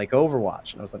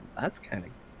Overwatch. And I was like, that's kind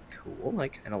of cool. I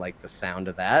kind of like the sound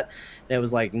of that. And it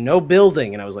was like, no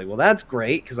building. And I was like, well, that's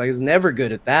great, because I was never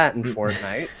good at that in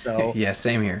Fortnite. So yeah,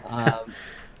 same here.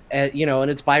 And, you know, and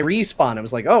it's by Respawn. I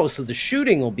was like, oh, so the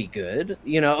shooting will be good,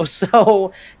 you know?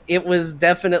 So it was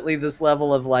definitely this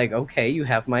level of like, okay, you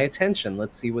have my attention.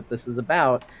 Let's see what this is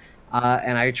about.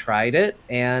 And I tried it.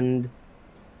 And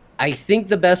I think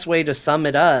the best way to sum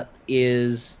it up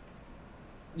is,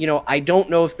 you know, I don't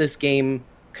know if this game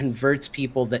converts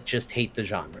people that just hate the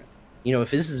genre. You know,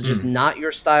 if this is just not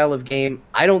your style of game,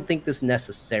 I don't think this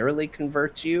necessarily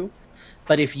converts you.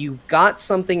 But if you got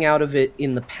something out of it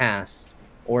in the past,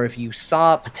 or if you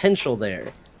saw potential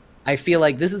there, I feel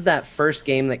like this is that first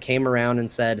game that came around and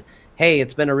said, hey,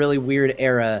 it's been a really weird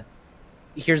era.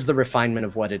 Here's the refinement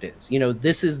of what it is. You know,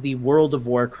 this is the World of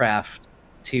Warcraft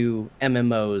to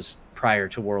MMOs prior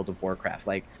to World of Warcraft.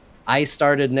 Like, I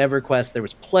started NeverQuest. There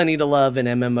was plenty to love in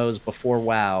MMOs before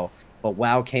WoW, but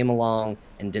WoW came along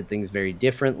and did things very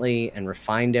differently and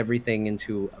refined everything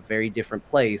into a very different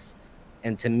place.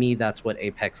 And to me, that's what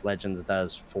Apex Legends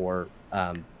does for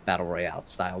Battle Royale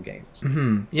style games.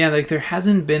 Yeah, like there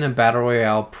hasn't been a Battle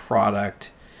Royale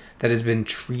product that has been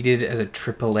treated as a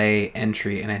AAA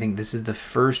entry, and I think this is the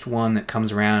first one that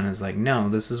comes around and is like, no,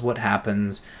 this is what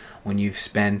happens when you've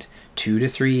spent 2 to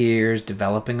 3 years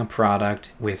developing a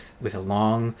product with a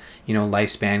long, you know,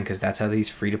 lifespan, because that's how these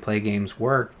free-to-play games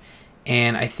work.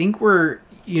 And I think the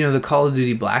Call of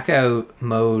Duty Blackout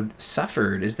mode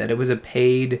suffered is that it was a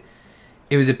paid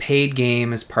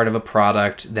game as part of a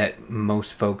product that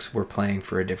most folks were playing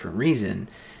for a different reason.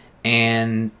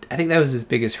 And I think that was his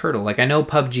biggest hurdle. Like, I know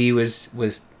PUBG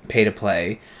was pay to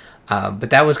play, but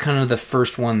that was kind of the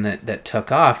first one that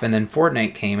took off. And then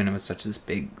Fortnite came, and it was such this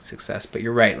big success. But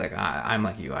you're right. Like, I'm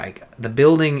like you. The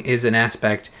building is an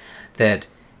aspect that,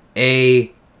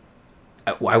 I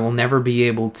will never be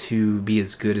able to be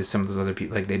as good as some of those other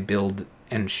people. Like, they build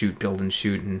and shoot,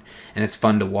 and it's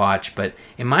fun to watch. But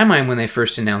in my mind, when they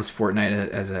first announced Fortnite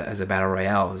as a battle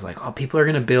royale, it was like, oh, people are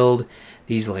going to build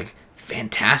these like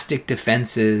fantastic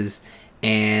defenses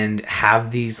and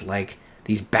have these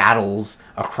battles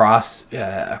across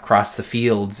the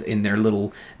fields in their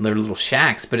little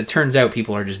shacks. But it turns out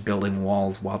people are just building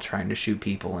walls while trying to shoot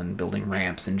people and building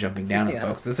ramps and jumping down at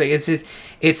folks.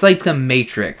 It's like the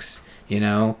Matrix. You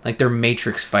know, like they're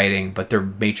Matrix fighting, but they're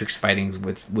Matrix fightings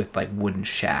with like wooden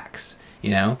shacks,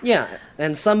 you know? Yeah,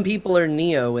 and some people are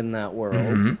Neo in that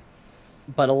world,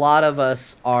 but a lot of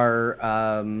us are...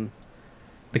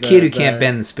 the kid who can't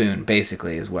bend the spoon,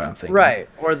 basically, is what I'm thinking. Right,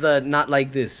 or the not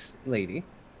like this lady.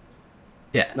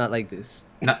 Yeah. Not like this.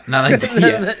 Not like that,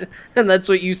 yeah. And that's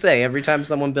what you say every time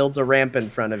someone builds a ramp in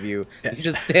front of you. Yeah. You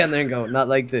just stand there and go, not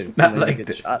like this. Not like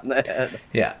this. Shot in the head.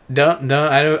 Yeah.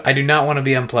 I do not want to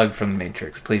be unplugged from the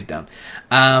Matrix. Please don't.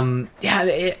 And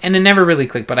it never really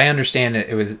clicked, but I understand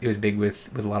it was big with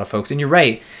a lot of folks. And you're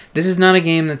right. This is not a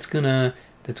game that's gonna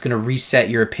reset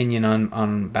your opinion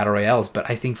on battle royales, but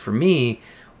I think for me,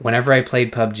 whenever I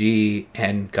played PUBG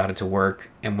and got it to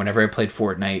work, and whenever I played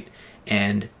Fortnite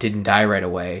and didn't die right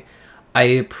away, I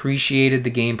appreciated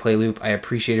the gameplay loop. I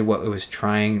appreciated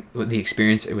the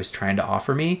experience it was trying to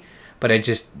offer me, but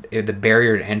the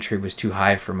barrier to entry was too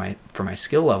high for my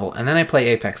skill level. And then I play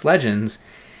Apex Legends,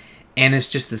 and it's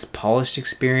just this polished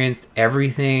experience.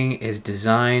 Everything is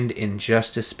designed in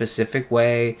just a specific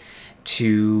way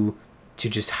to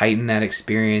just heighten that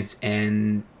experience,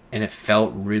 and it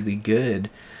felt really good.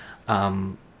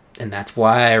 And that's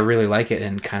why I really like it,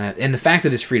 and the fact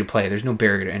that it's free to play, there's no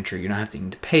barrier to entry. You don't have to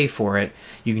pay for it.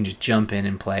 You can just jump in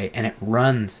and play, and it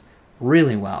runs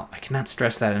really well. I cannot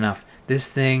stress that enough.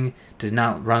 This thing does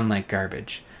not run like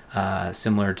garbage,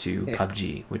 similar to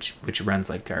PUBG, which runs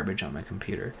like garbage on my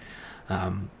computer.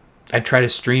 I try to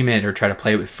stream it or try to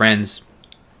play it with friends,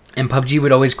 and PUBG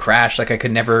would always crash. Like, I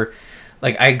could never,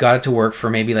 like, I got it to work for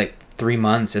maybe like 3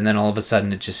 months, and then all of a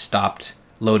sudden it just stopped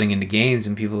loading into games,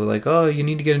 and people are like, oh, you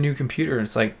need to get a new computer. And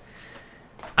it's like,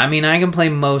 I mean, I can play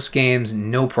most games,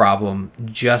 no problem.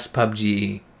 Just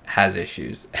PUBG has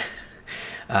issues.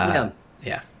 Yeah.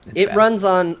 It bad. Runs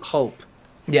on hope.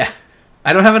 Yeah.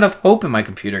 I don't have enough hope in my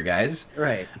computer, guys.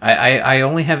 Right. I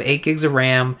only have 8 gigs of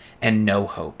RAM and no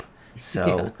hope.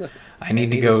 So I need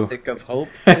to go a stick of hope,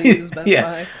 please.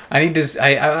 Yeah.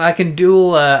 I can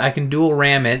dual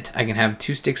RAM it. I can have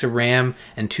 2 sticks of RAM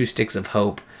and 2 sticks of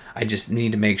hope. I just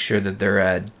need to make sure that they're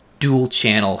a dual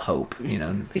channel hope, you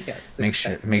know. Yes, make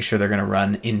sure they're going to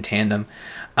run in tandem.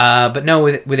 But no,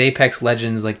 with Apex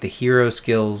Legends, like the hero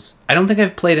skills, I don't think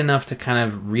I've played enough to kind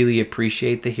of really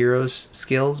appreciate the hero's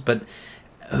skills. But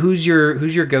who's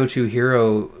your go-to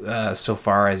hero so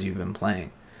far as you've been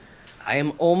playing? I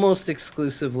am almost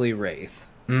exclusively Wraith.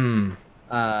 And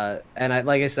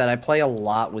like I said, I play a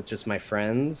lot with just my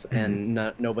friends, and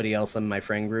nobody else in my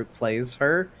friend group plays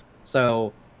her.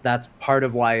 So that's part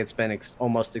of why it's been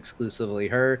almost exclusively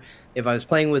her. If I was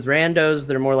playing with randos,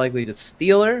 they're more likely to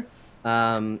steal her.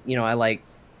 I like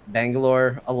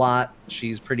Bangalore a lot.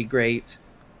 She's pretty great.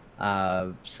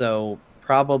 So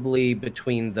probably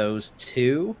between those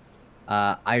two,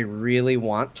 I really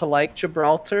want to like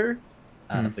Gibraltar,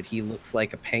 but he looks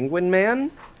like a penguin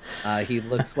man. He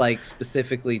looks like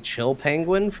specifically Chill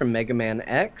Penguin from Mega Man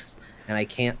X, and I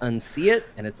can't unsee it,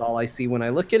 and it's all I see when I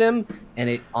look at him, and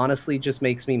it honestly just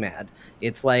makes me mad.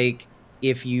 It's like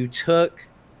if you took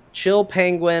Chill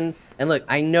Penguin, and look,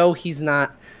 I know he's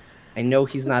not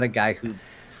a guy who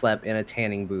slept in a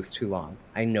tanning booth too long.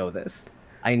 I know this.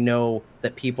 I know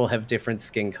that people have different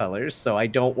skin colors, so I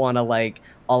don't want to like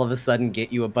all of a sudden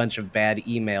get you a bunch of bad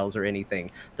emails or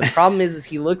anything. The problem is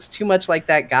he looks too much like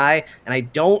that guy, and I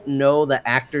don't know the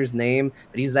actor's name,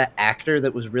 but he's that actor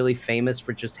that was really famous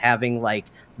for just having like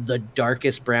the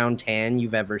darkest brown tan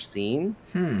you've ever seen.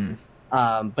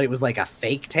 But it was like a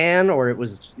fake tan, or it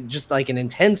was just like an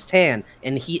intense tan,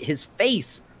 and his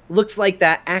face looks like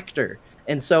that actor.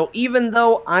 And so even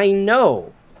though I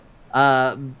know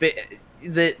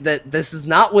that this is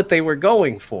not what they were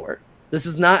going for, this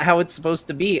is not how it's supposed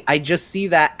to be, I just see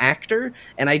that actor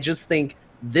and I just think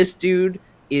this dude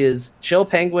is Chill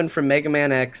Penguin from Mega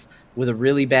Man X with a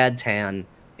really bad tan,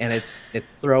 and it's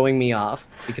throwing me off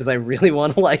because I really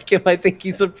want to like him. I think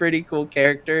he's a pretty cool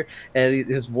character, and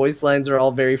his voice lines are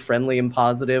all very friendly and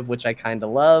positive, which I kind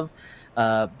of love.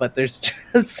 But there's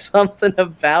just something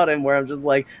about him where I'm just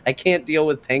like, I can't deal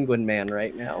with Penguin Man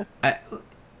right now.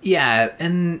 Yeah,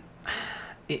 and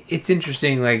it's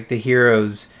interesting, like the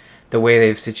heroes, the way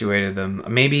they've situated them.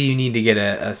 Maybe you need to get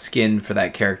a skin for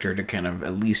that character to kind of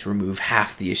at least remove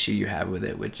half the issue you have with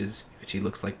it, which he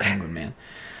looks like Penguin Man.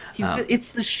 It's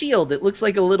the shield. It looks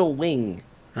like a little wing.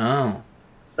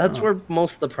 That's where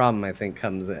most of the problem, I think,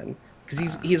 comes in.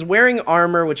 Because he's wearing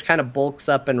armor, which kind of bulks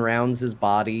up and rounds his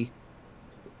body.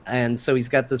 And so he's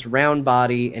got this round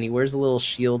body, and he wears a little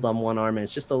shield on one arm, and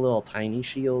it's just a little tiny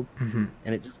shield. And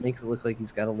it just makes it look like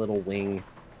he's got a little wing.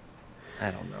 I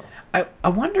don't know. I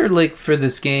wonder, like, for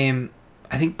this game,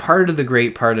 I think part of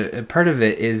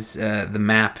it is the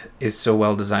map is so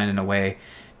well designed in a way.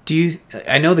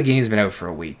 I know the game's been out for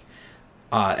a week,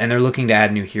 and they're looking to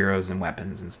add new heroes and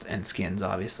weapons and skins,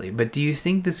 obviously. But do you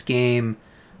think this game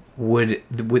would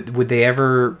they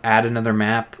ever add another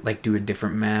map, like do a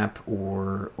different map,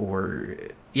 or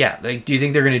yeah, like do you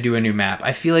think they're going to do a new map?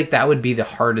 I feel like that would be the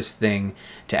hardest thing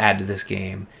to add to this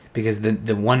game, because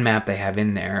the one map they have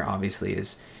in there obviously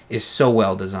is so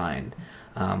well designed.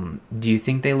 Do you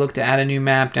think they look to add a new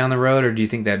map down the road, or do you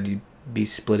think that would be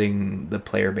splitting the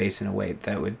player base in a way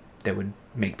that would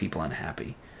make people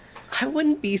unhappy? I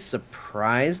wouldn't be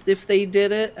surprised if they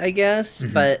did it, I guess,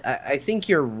 but I think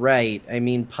you're right. I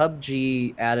mean,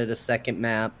 PUBG added a second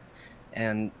map,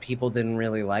 and people didn't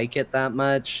really like it that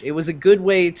much. It was a good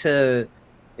way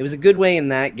in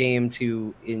that game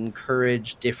to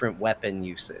encourage different weapon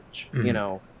usage,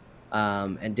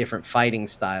 and different fighting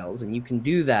styles, and you can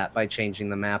do that by changing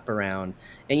the map around.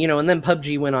 And and then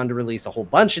PUBG went on to release a whole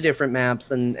bunch of different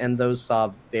maps, and those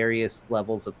saw various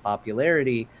levels of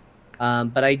popularity.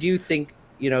 But I do think,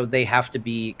 they have to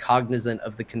be cognizant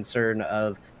of the concern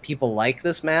of people like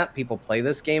this map, people play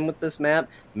this game with this map,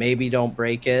 maybe don't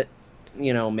break it,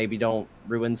 maybe don't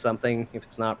ruin something if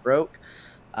it's not broke.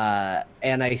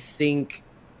 And I think,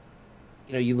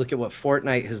 you look at what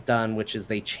Fortnite has done, which is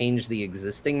they changed the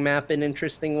existing map in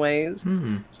interesting ways.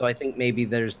 So I think maybe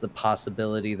there's the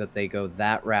possibility that they go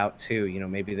that route too.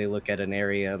 Maybe they look at an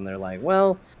area and they're like,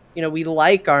 well, we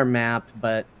like our map,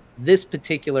 but this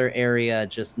particular area,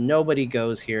 just nobody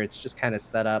goes here. It's just kind of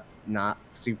set up not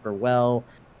super well.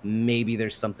 Maybe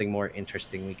there's something more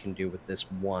interesting we can do with this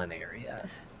one area.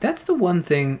 That's the one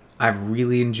thing I've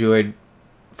really enjoyed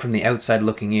from the outside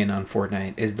looking in on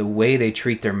Fortnite, is the way they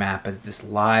treat their map as this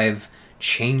live,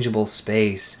 changeable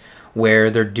space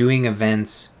where they're doing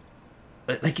events.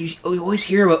 Like you always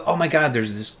hear about, oh my god,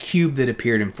 there's this cube that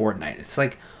appeared in Fortnite. It's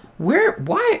like,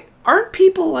 why aren't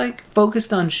people like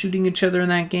focused on shooting each other in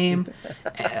that game?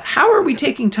 How are we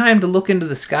taking time to look into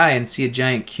the sky and see a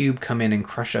giant cube come in and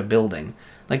crush a building?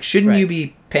 Like, shouldn't you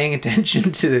be paying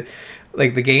attention to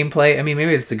like the gameplay? I mean,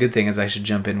 maybe it's a good thing, as I should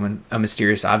jump in when a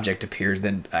mysterious object appears,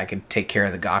 then I can take care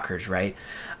of the gawkers, right?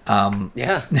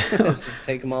 Yeah, just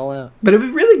take them all out. But it'd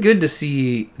be really good to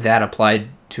see that applied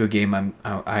to a game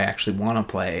I actually want to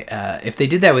play. If they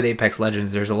did that with Apex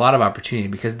Legends, there's a lot of opportunity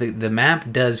because the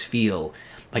map does feel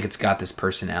like it's got this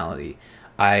personality.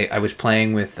 I was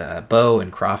playing with Bo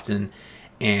and Crofton,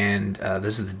 and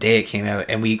this was the day it came out,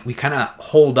 and we kind of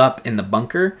holed up in the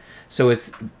bunker. So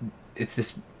it's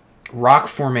this rock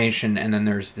formation, and then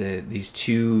there's these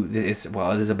two. It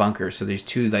is a bunker, so there's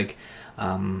two like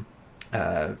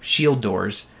shield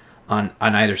doors on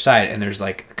either side, and there's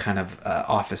like kind of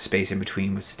office space in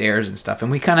between with stairs and stuff.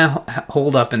 And we kind of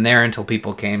holed up in there until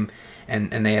people came,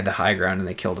 and they had the high ground and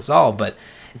they killed us all. But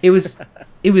it was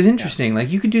interesting. Like,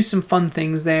 you could do some fun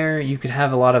things there. You could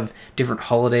have a lot of different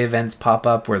holiday events pop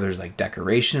up where there's like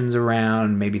decorations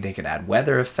around. Maybe they could add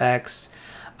weather effects.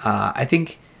 I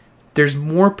think there's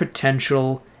more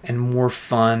potential and more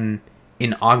fun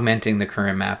in augmenting the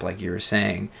current map, like you were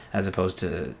saying, as opposed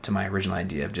to my original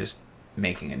idea of just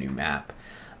making a new map.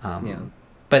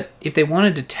 But if they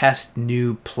wanted to test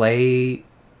new playability,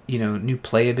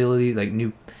 like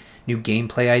new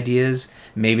gameplay ideas,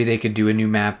 maybe they could do a new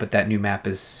map, but that new map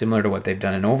is similar to what they've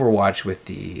done in Overwatch with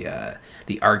the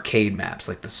arcade maps,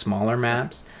 like the smaller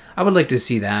maps. I would like to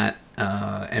see that,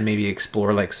 and maybe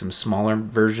explore like some smaller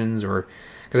versions, or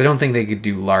because I don't think they could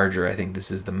do larger. I think this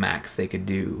is the max they could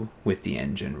do with the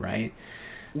engine, right?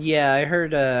 Yeah, I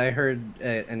heard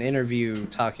an interview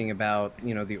talking about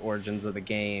the origins of the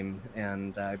game,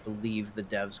 and I believe the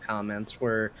devs' comments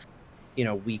were,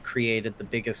 we created the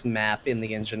biggest map in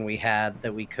the engine we had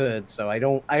that we could. So I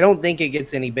don't think it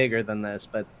gets any bigger than this,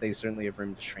 but they certainly have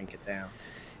room to shrink it down.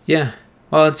 Yeah.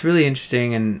 Well, it's really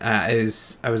interesting, and I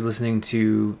was listening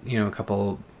to a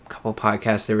couple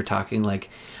podcasts. They were talking like,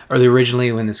 or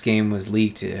originally when this game was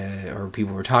leaked, or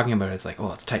people were talking about it, it's like,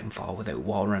 oh, it's Titanfall without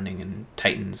wall running and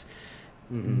Titans.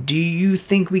 Mm-hmm. Do you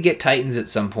think we get Titans at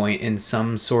some point in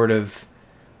some sort of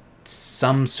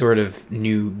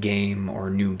new game or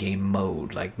new game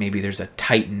mode? Like maybe there's a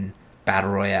Titan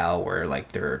battle royale where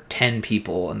like there are 10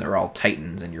 people and they're all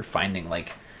Titans, and you're finding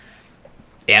like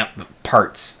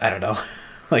parts. I don't know.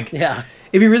 Like, yeah,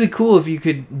 it'd be really cool if you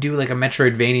could do like a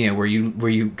Metroidvania where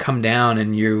you come down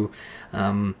and you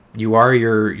are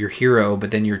your hero,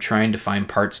 but then you're trying to find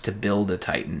parts to build a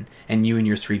Titan, and you and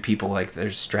your 3 people, like,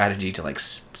 there's strategy to like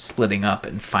splitting up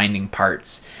and finding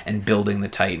parts and building the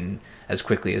Titan as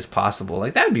quickly as possible.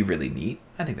 Like, that would be really neat.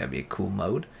 I think that'd be a cool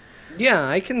mode. Yeah,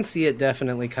 I can see it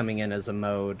definitely coming in as a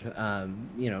mode,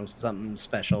 something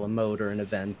special, a mode or an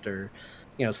event, or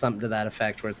something to that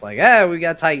effect, where it's like, we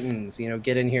got Titans,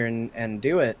 get in here and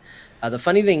do it. The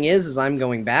funny thing is I'm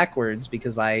going backwards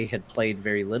because I had played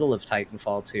very little of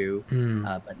Titanfall 2,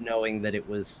 but knowing that it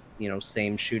was,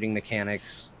 same shooting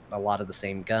mechanics, a lot of the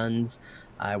same guns,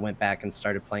 I went back and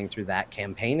started playing through that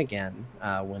campaign again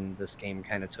when this game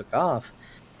kind of took off.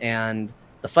 And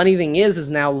the funny thing is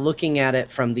now looking at it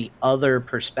from the other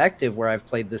perspective, where I've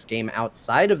played this game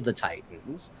outside of the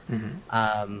Titans,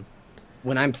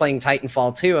 when I'm playing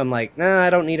Titanfall 2, I'm like, I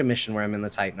don't need a mission where I'm in the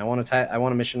Titan. I want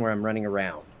a mission where I'm running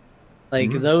around. Like,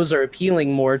 those are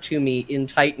appealing more to me in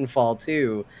Titanfall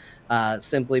 2,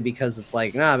 simply because it's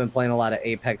like, I've been playing a lot of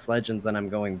Apex Legends and I'm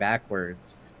going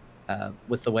backwards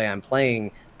with the way I'm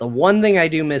playing. The one thing I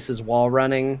do miss is wall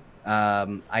running.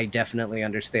 I definitely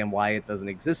understand why it doesn't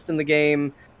exist in the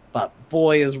game, but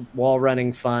boy, is wall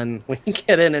running fun when you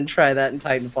get in and try that in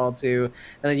Titanfall 2. And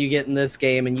then you get in this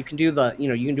game and you can do you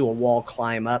can do a wall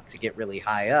climb up to get really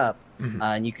high up,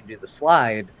 and you can do the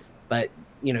slide, but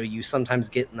you sometimes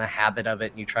get in the habit of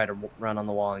it and you try to run on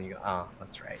the wall and you go, oh,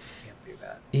 that's right, you can't do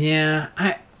that. Yeah,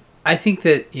 I think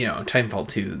that, Titanfall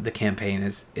 2, the campaign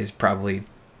is probably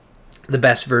the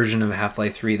best version of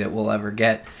Half-Life 3 that we'll ever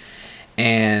get.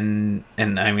 And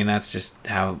I mean, that's just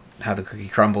how the cookie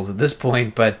crumbles at this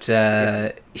point. But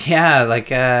I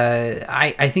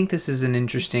think this is an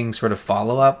interesting sort of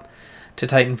follow-up to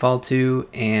Titanfall 2,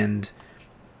 and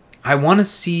I want to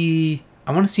see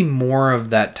more of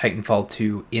that Titanfall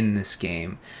 2 in this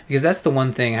game, because that's the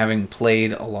one thing, having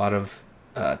played a lot of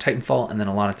Titanfall and then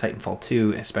a lot of Titanfall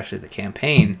 2, especially the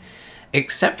campaign,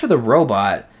 except for the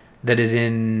robot that is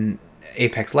in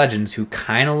Apex Legends, who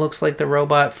kind of looks like the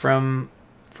robot from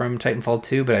Titanfall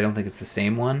 2, but I don't think it's the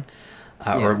same one.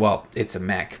 Or, well, it's a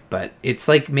mech, but it's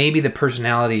like maybe the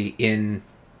personality in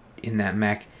that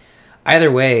mech. Either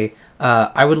way,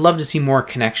 I would love to see more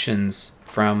connections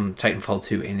from Titanfall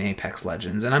 2 in Apex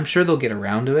Legends, and I'm sure they'll get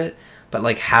around to it, but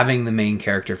like having the main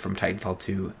character from Titanfall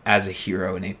 2 as a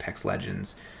hero in Apex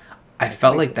Legends, I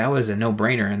felt like that was a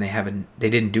no-brainer, and they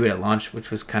didn't do it at launch,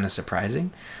 which was kind of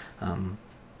surprising.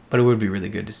 But it would be really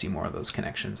good to see more of those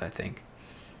connections, I think.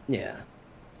 Yeah.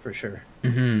 for sure.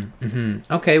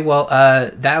 Okay, well,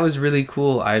 that was really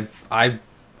cool. I'm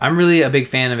really a big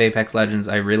fan of Apex Legends.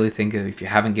 I really think if you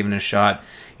haven't given it a shot,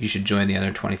 you should join the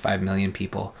other 25 million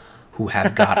people who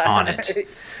have got on it.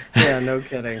 Yeah, no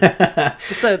kidding.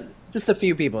 Just a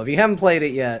few people. If you haven't played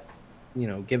it yet,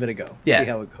 give it a go. Yeah. See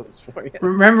how it goes for you.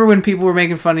 Remember when people were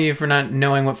making fun of you for not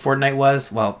knowing what Fortnite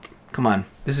was? Well, come on.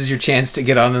 This is your chance to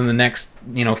get on in the next,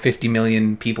 50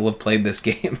 million people have played this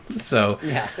game. So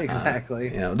yeah, exactly.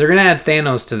 They're going to add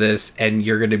Thanos to this, and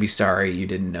you're going to be sorry you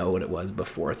didn't know what it was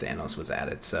before Thanos was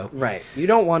added. So right. You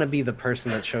don't want to be the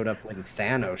person that showed up when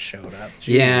Thanos showed up.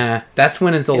 Jeez. Yeah, that's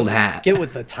when it's old hat. Get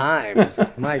with the times.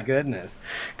 My goodness.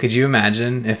 Could you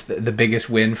imagine if the biggest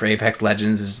win for Apex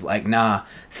Legends is like, nah,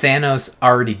 Thanos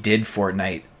already did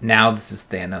Fortnite. Now this is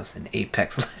Thanos in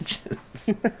Apex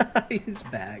Legends. He's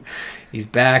back. He's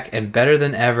back and better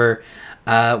than ever.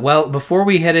 Well, before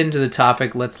we head into the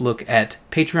topic, let's look at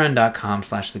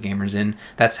patreon.com/thegamersin.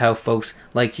 That's how folks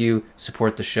like you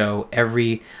support the show.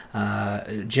 Every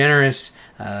generous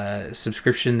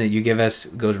subscription that you give us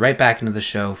goes right back into the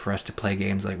show for us to play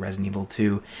games like Resident Evil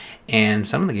 2 and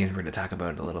some of the games we're going to talk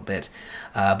about in a little bit.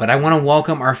 But I want to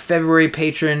welcome our February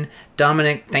patron,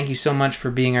 Dominic. Thank you so much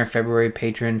for being our February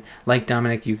patron. Like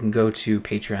Dominic, you can go to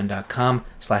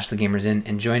patreon.com/thegamersin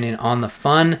and join in on the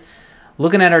fun.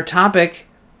 Looking at our topic,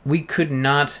 we could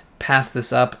not pass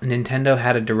this up. Nintendo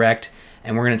had a Direct,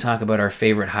 and we're going to talk about our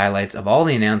favorite highlights of all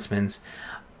the announcements.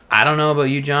 I don't know about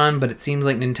you, John, but it seems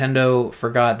like Nintendo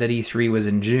forgot that E3 was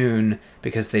in June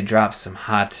because they dropped some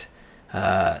hot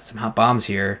bombs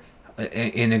here.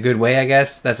 In a good way, I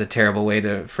guess. That's a terrible way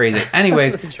to phrase it.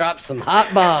 Anyways. Drop some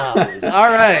hot bombs. All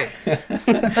right.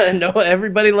 No,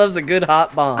 everybody loves a good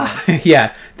hot bomb.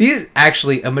 Yeah. These,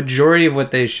 actually, a majority of what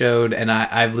they showed, and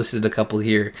I've listed a couple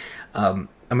here, a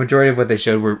majority of what they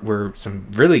showed were some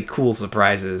really cool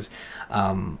surprises,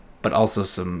 but also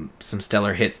some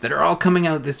stellar hits that are all coming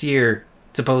out this year,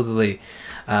 supposedly.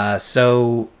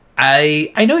 So,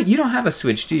 I know you don't have a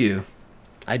Switch, do you?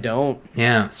 I don't.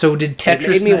 Yeah. So did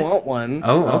Tetris... It made me want one.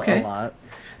 Oh, okay. A lot.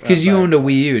 Because you owned a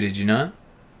Wii U, did you not?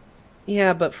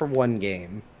 Yeah, but for one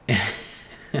game.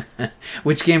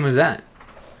 Which game was that?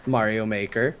 Mario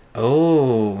Maker.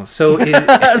 Oh, so...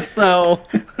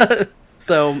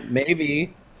 So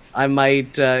maybe I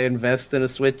might invest in a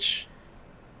Switch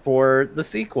for the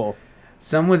sequel.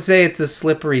 Some would say it's a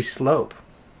slippery slope.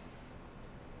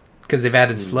 Because they've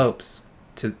added slopes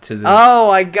to the...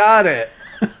 Oh, I got it.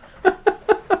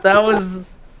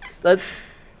 That.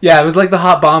 Yeah, it was like the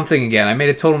hot bomb thing again. I made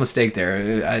a total mistake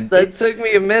there. That took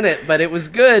me a minute, but it was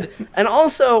good. And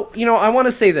also, I want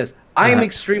to say this. I am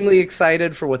extremely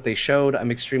excited for what they showed. I'm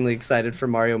extremely excited for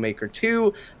Mario Maker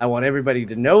 2. I want everybody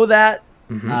to know that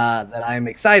I'm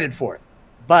excited for it.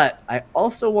 But I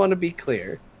also want to be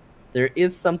clear. There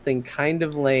is something kind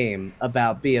of lame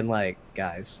about being like,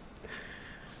 guys,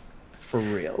 for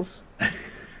reals.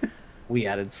 We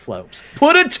added slopes.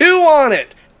 Put a 2 on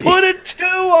it! Put a 2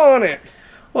 on it!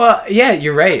 Well, yeah,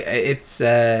 you're right. It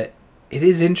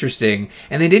is interesting.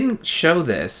 And they didn't show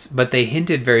this, but they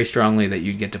hinted very strongly that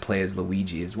you'd get to play as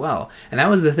Luigi as well. And that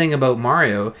was the thing about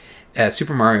Mario,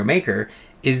 Super Mario Maker,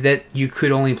 is that you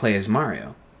could only play as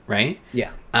Mario, right?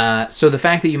 Yeah. So the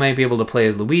fact that you might be able to play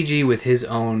as Luigi with his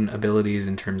own abilities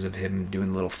in terms of him doing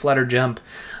a little flutter jump,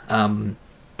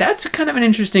 that's kind of an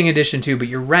interesting addition too. But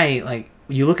you're right, like,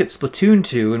 you look at Splatoon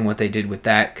 2 and what they did with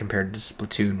that compared to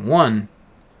Splatoon 1,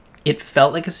 it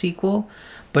felt like a sequel,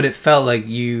 but it felt like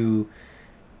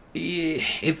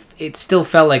it still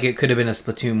felt like it could have been a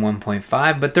Splatoon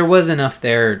 1.5, but there was enough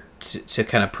there to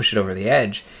kind of push it over the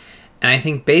edge. And I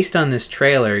think based on this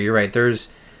trailer, you're right, I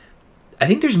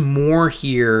think there's more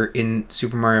here in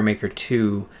Super Mario Maker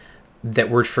 2 that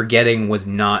we're forgetting was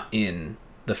not in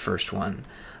the first one.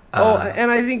 And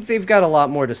I think they've got a lot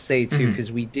more to say, too, because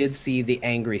we did see the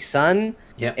angry sun.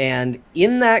 Yep. And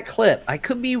in that clip, I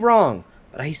could be wrong,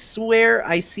 but I swear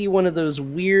I see one of those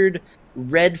weird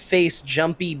red-faced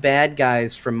jumpy bad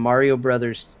guys from Mario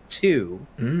Brothers 2.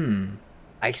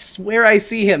 I swear I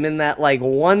see him in that,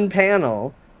 one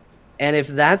panel. And if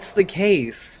that's the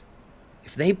case,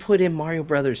 if they put in Mario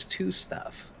Brothers 2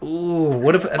 stuff... Ooh,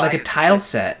 what if, like a tile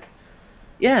set?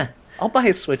 Yeah. I'll buy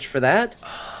a Switch for that.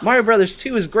 Mario Brothers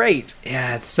 2 is great.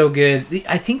 Yeah, it's so good.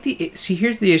 I think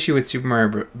here's the issue with Super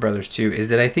Mario Brothers 2 is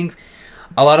that I think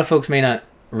a lot of folks may not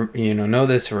know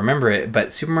this or remember it,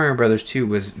 but Super Mario Brothers 2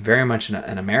 was very much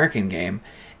an American game,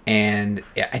 and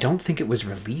I don't think it was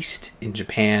released in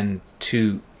Japan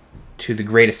to the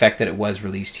great effect that it was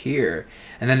released here.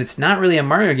 And then it's not really a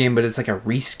Mario game, but it's like a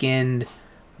reskinned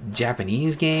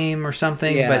Japanese game or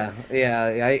something. Yeah,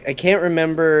 I can't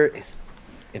remember.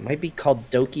 It might be called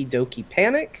Doki Doki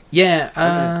Panic. Yeah,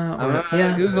 I'm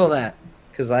gonna Google that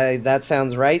because that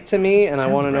sounds right to me, and I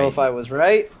want to know if I was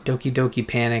right. Doki Doki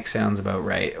Panic sounds about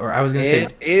right. Or I was gonna say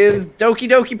it is Doki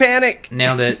Doki Panic.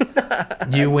 Nailed it.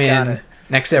 You win. Got it.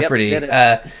 Next Jeopardy.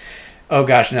 Yep, oh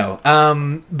gosh, no.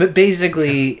 But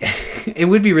basically, it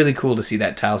would be really cool to see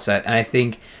that tile set, and I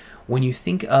think when you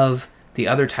think of the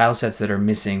other tile sets that are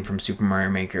missing from Super Mario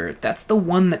Maker, that's the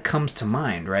one that comes to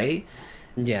mind, right?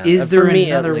 Yeah. Is there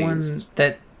another one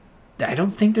that... I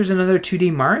don't think there's another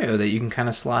 2D Mario that you can kind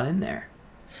of slot in there.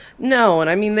 No, and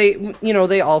I mean,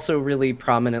 they also really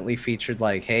prominently featured,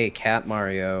 like, hey, Cat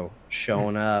Mario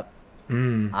showing up.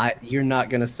 You're not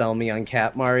going to sell me on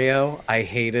Cat Mario. I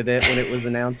hated it when it was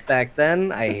announced back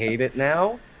then. I hate it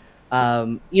now.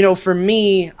 For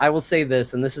me, I will say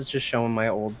this, and this is just showing my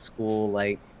old school,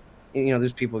 like,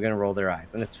 there's people going to roll their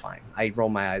eyes, and it's fine. I roll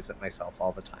my eyes at myself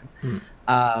all the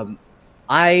time.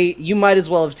 You might as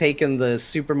well have taken the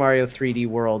Super Mario 3D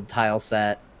World tile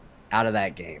set out of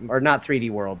that game. Or not 3D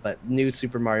World, but new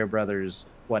Super Mario Brothers,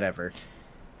 whatever.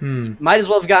 Might as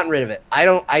well have gotten rid of it.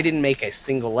 I didn't make a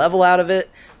single level out of it.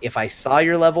 If I saw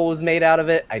your level was made out of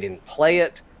it, I didn't play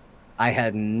it. I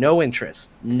had no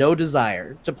interest, no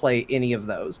desire to play any of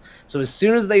those. So as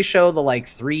soon as they show the like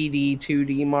 3D,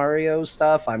 2D Mario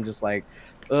stuff, I'm just like,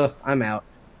 ugh, I'm out.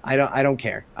 I don't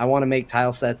care. I want to make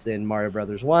tile sets in Mario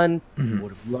Brothers 1.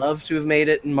 Would have loved to have made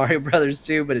it in Mario Brothers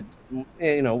 2, but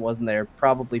it wasn't there,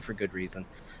 probably for good reason.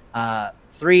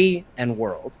 3 and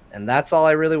World, and that's all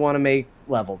I really want to make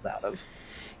levels out of.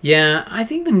 Yeah, I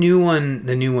think the new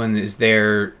one is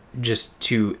there just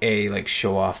to like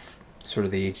show off sort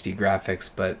of the HD graphics,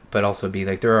 but also be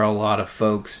like, there are a lot of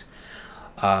folks,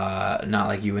 not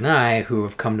like you and I, who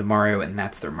have come to Mario and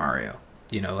that's their Mario.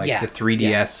 The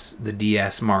 3DS, the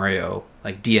DS Mario,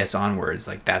 like DS onwards,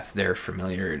 like that's their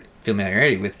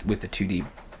familiarity with the 2D,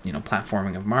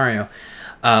 platforming of Mario.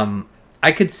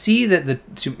 I could see that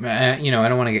I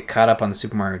don't want to get caught up on the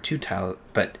Super Mario 2 tile,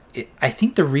 but I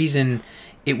think the reason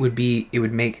it would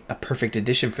make a perfect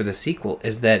addition for the sequel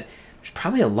is that there's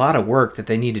probably a lot of work that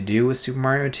they need to do with Super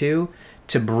Mario 2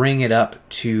 to bring it up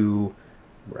to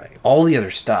all the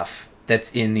other stuff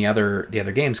that's in the other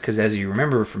games, because as you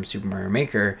remember from Super Mario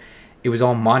Maker, it was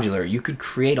all modular. You could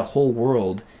create a whole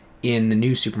world in the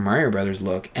new Super Mario Brothers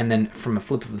look, and then from a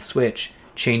flip of the switch,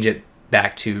 change it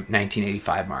back to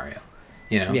 1985 Mario.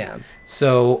 Yeah.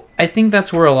 So I think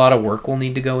that's where a lot of work will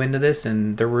need to go into this,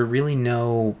 and there were really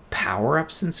no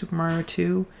power-ups in Super Mario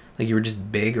 2. Like, you were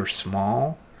just big or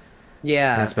small.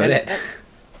 Yeah. That's about it.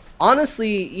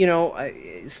 Honestly,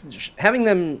 having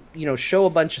them, show a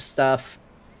bunch of stuff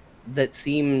that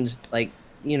seemed like,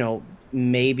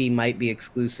 maybe might be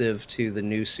exclusive to the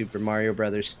new Super Mario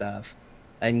Brothers stuff,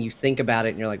 and you think about it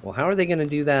and you're like, well, how are they going to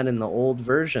do that in the old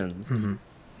versions?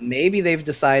 Maybe they've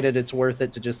decided it's worth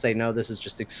it to just say, no, this is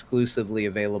just exclusively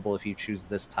available if you choose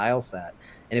this tile set.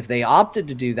 And if they opted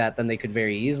to do that, then they could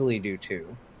very easily do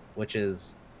 2, which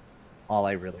is all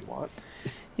I really want.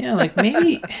 Yeah, like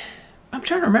maybe I'm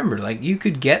trying to remember, like you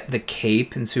could get the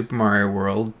cape in Super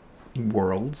Mario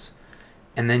Worlds,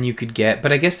 and then you could get,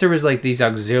 but I guess there was like these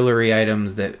auxiliary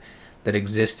items that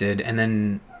existed, and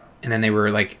then they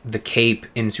were like, the cape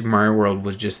in Super Mario World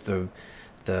was just the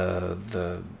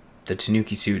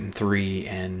Tanuki suit in 3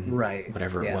 and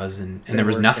whatever it was, and there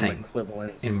was nothing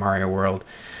in Mario World.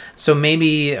 So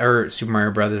maybe, or Super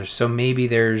Mario Brothers, so maybe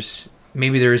there is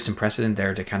some precedent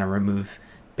there to kind of remove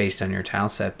based on your tile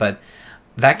set. But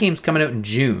that game's coming out in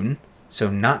June, so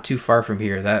not too far from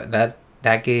here.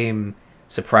 That game,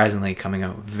 surprisingly, coming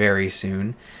out very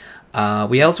soon.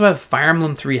 We also have Fire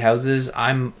Emblem Three Houses.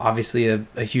 I'm obviously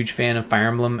a huge fan of Fire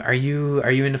Emblem. Are you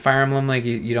into Fire Emblem? Like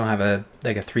you don't have a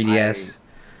 3DS?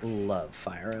 I love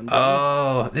Fire Emblem.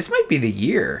 Oh, this might be the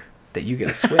year that you get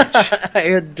a Switch. I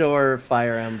adore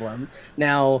Fire Emblem.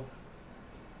 Now,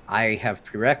 I have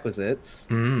prerequisites.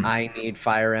 I need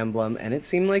Fire Emblem, and it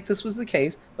seemed like this was the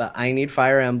case, but I need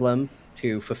Fire Emblem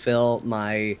to fulfill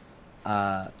my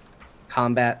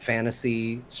combat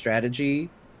fantasy strategy.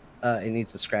 It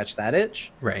needs to scratch that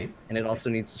itch. Right. And it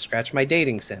also needs to scratch my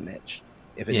dating sim itch.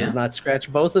 If it does not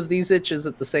scratch both of these itches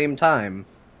at the same time,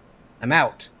 I'm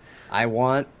out. I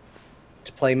want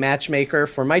to play matchmaker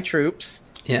for my troops.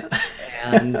 Yeah.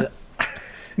 And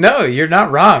no, you're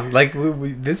not wrong. Like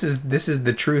this is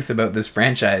the truth about this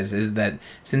franchise, is that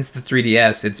since the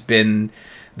 3DS, it's been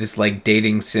this like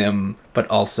dating sim, but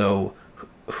also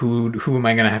who am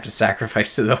I going to have to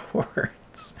sacrifice to the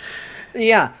hordes?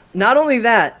 Yeah. Not only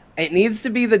that, it needs to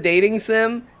be the dating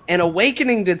sim, And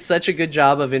Awakening did such a good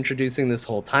job of introducing this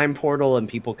whole time portal and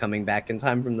people coming back in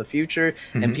time from the future,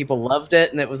 and people loved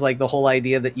it. And it was like the whole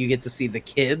idea that you get to see the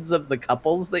kids of the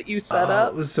couples that you set Oh,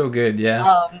 up. it was so good,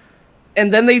 yeah.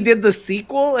 And then they did the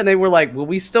sequel, and they were like, well,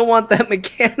 we still want that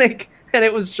mechanic. And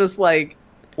it was just like,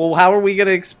 well, how are we going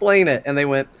to explain it? And they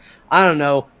went, I don't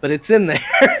know, but it's in there.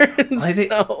 I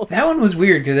think that one was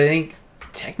weird, because I think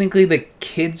technically the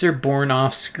kids are born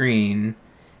off screen,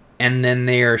 and then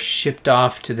they are shipped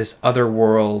off to this other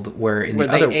world where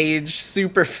they age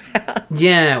super fast.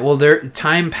 Yeah, well, their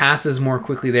time passes more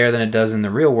quickly there than it does in the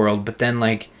real world. But then,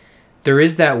 like, there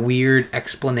is that weird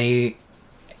explaining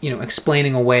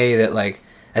away that, like,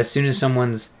 as soon as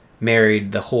someone's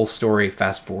married, the whole story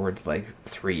fast forwards like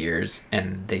 3 years,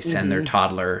 and they send their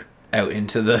toddler out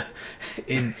into the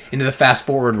into the fast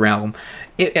forward realm.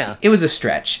 It was a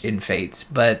stretch in Fates,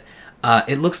 but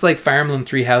it looks like Fire Emblem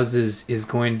Three Houses is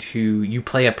going to, you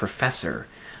play a professor,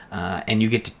 and you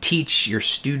get to teach your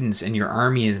students, and your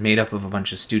army is made up of a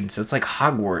bunch of students. So it's like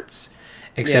Hogwarts,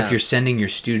 except you're sending your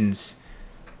students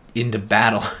into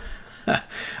battle.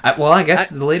 I guess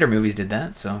the later movies did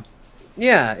that, so.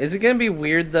 Yeah, is it going to be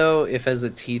weird, though, if as a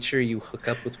teacher you hook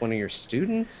up with one of your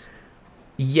students?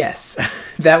 Yes.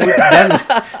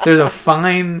 There's a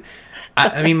fine...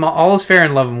 I mean, all is fair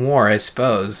in love and war, I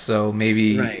suppose, so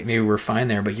maybe we're fine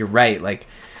there, but you're right. Like,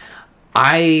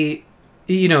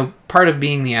 part of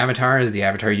being the Avatar is the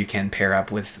Avatar you can pair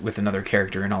up with another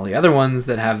character and all the other ones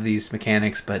that have these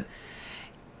mechanics, but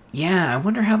yeah, I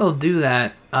wonder how they'll do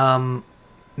that.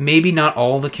 Maybe not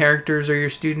all the characters are your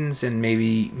students, and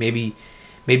maybe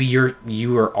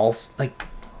you are also, like,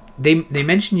 they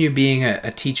mention you being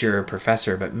a teacher or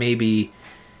professor, but maybe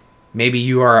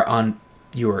you are on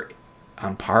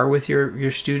par with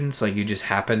your students, like you just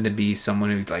happen to be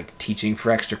someone who's like teaching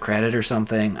for extra credit or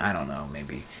something. I don't know,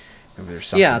 maybe there's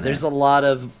something. Yeah, there's a lot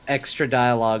of extra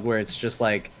dialogue where it's just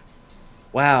like,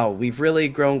 wow, we've really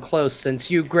grown close since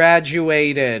you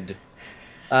graduated.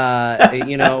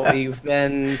 You've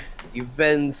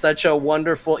been such a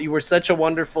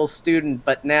wonderful student,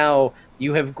 but now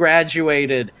you have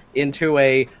graduated into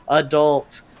a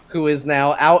adult who is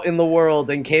now out in the world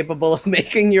and capable of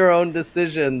making your own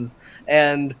decisions.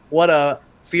 And what a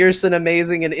fierce and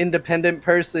amazing and independent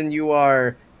person you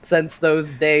are since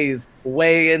those days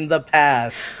way in the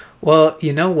past. Well,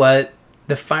 you know what?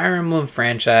 The Fire Emblem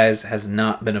franchise has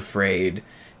not been afraid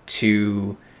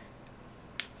to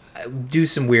do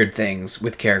some weird things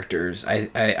with characters.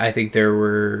 I think there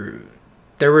were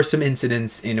some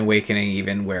incidents in Awakening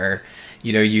even where,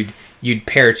 you'd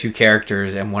pair two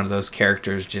characters, and one of those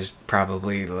characters just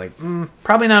probably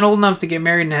probably not old enough to get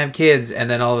married and have kids, and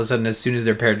then all of a sudden, as soon as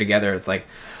they're paired together, it's like,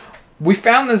 we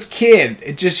found this kid.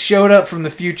 It just showed up from the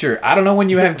future. I don't know when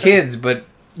you have kids, but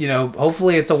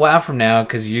hopefully it's a while from now,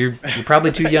 because you're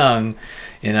probably too young.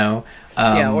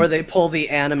 Or they pull the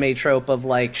anime trope of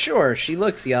like, sure, she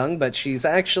looks young, but she's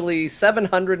actually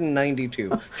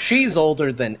 792. She's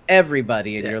older than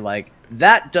everybody, and you're like,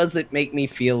 that doesn't make me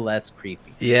feel less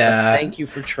creepy. Yeah. But thank you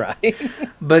for trying.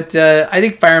 But I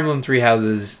think Fire Emblem Three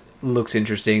Houses looks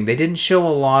interesting. They didn't show a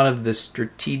lot of the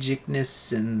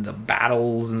strategicness and the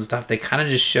battles and stuff. They kind of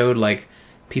just showed like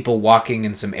people walking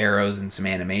and some arrows and some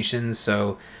animations.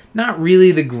 So not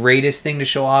really the greatest thing to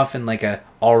show off in like a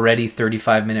already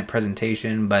 35-minute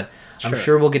presentation, but I'm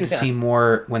sure we'll get to see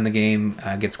more when the game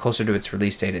gets closer to its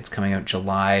release date. It's coming out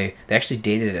July. They actually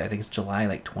dated it. I think it's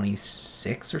July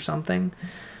 26 or something.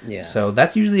 Yeah. So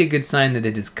that's usually a good sign that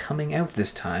it is coming out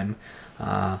this time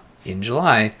in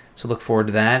July. So look forward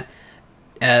to that.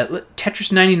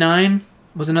 Tetris 99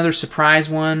 was another surprise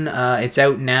one. It's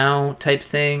out now type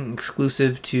thing,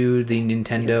 exclusive to the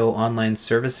Nintendo online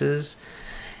services.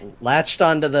 Latched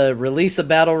onto the release a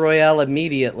battle royale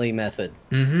immediately method.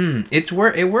 It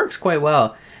works quite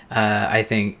well, I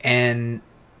think, and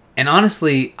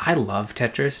honestly, I love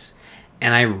Tetris,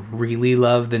 and I really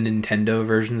love the Nintendo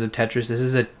versions of Tetris. This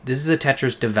is a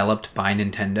Tetris developed by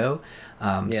Nintendo,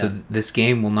 so this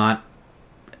game will not,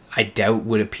 I doubt,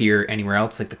 would appear anywhere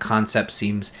else. Like, the concept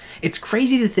seems, it's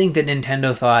crazy to think that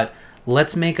Nintendo thought,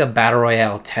 let's make a battle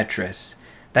royale Tetris.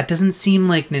 That doesn't seem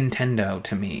like Nintendo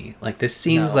to me. Like, this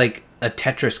seems like a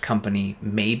Tetris company,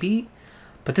 maybe,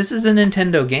 but this is a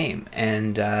Nintendo game.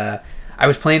 And I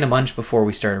was playing a bunch before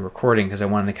we started recording because I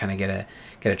wanted to kind of get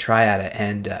a try at it,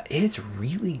 and it's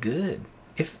really good.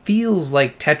 It feels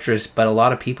like Tetris, but a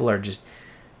lot of people are just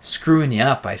screwing you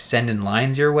up by sending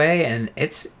lines your way, and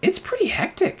it's pretty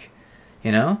hectic,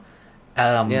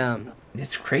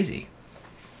 It's crazy.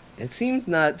 It seems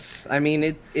nuts. I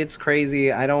mean, it's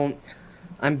crazy.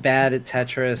 I'm bad at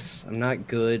Tetris. I'm not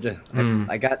good.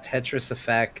 I got Tetris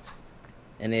Effect,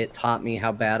 and it taught me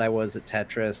how bad I was at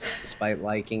Tetris, despite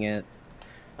liking it.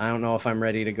 I don't know if I'm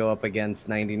ready to go up against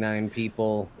 99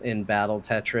 people in Battle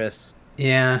Tetris.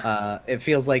 Yeah. It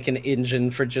feels like an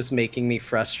engine for just making me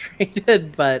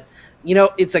frustrated, but you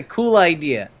know, it's a cool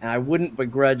idea, and I wouldn't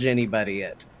begrudge anybody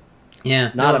it.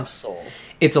 Yeah. Not No, a soul.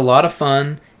 it's a lot of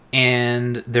fun,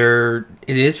 and it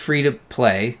is free to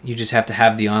play. You just have to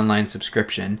have the online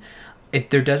subscription.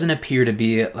 There doesn't appear to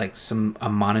be like a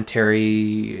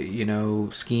monetary,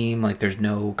 scheme. Like there's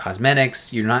no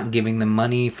cosmetics. You're not giving them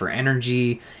money for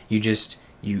energy.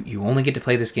 You only get to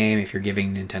play this game if you're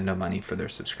giving Nintendo money for their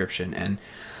subscription. And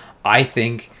I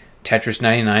think Tetris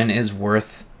 99 is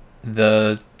worth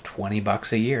the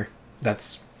 $20 a year.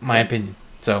 That's my opinion.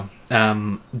 So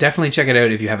definitely check it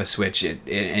out if you have a Switch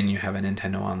and you have a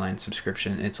Nintendo Online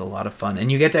subscription. It's a lot of fun, and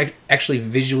you get to actually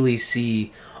visually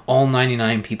see all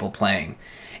 99 people playing.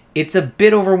 It's a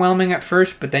bit overwhelming at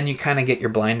first, but then you kind of get your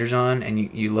blinders on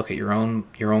and you look at your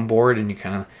own board and you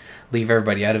kind of leave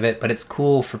everybody out of it. But it's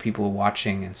cool for people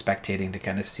watching and spectating to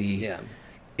kind of see. Yeah.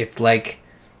 It's like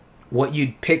what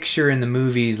you'd picture in the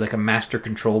movies, like a master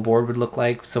control board would look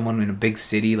like. Someone in a big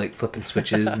city, like flipping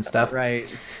switches and stuff.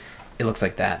 Right. It looks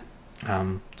like that.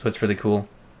 So it's really cool.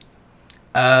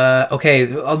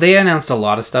 Okay, well, they announced a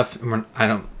lot of stuff. We're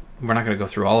not going to go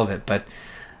through all of it, but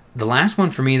the last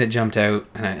one for me that jumped out,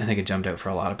 and I think it jumped out for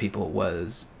a lot of people,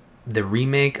 was the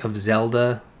remake of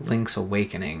Zelda Link's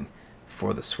Awakening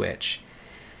for the Switch.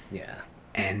 Yeah.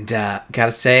 And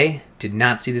gotta say, did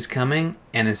not see this coming.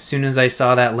 And as soon as I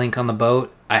saw that Link on the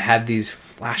boat, I had these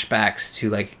flashbacks to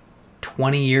like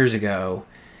 20 years ago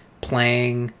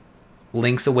playing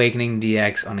Link's Awakening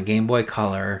DX on a Game Boy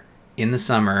Color in the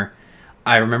summer.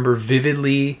 I remember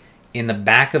vividly in the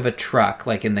back of a truck,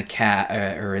 like in the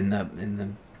or in the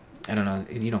I don't know,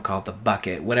 you don't call it the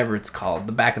bucket, whatever it's called,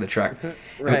 the back of the truck.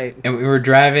 Right. And we were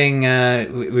driving,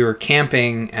 we were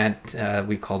camping at,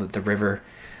 we called it the river.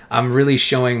 I'm really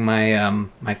showing my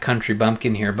my country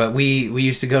bumpkin here, but we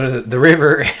used to go to the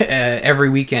river every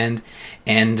weekend,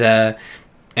 and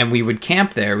we would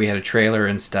camp there. We had a trailer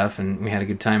and stuff, and we had a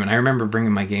good time. And I remember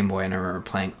bringing my Game Boy, and I remember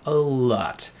playing a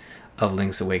lot of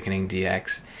Link's Awakening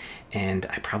DX, and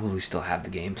I probably still have the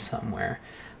game somewhere.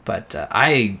 But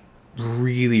I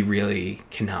really, really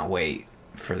cannot wait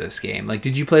for this game. Like,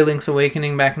 did you play Link's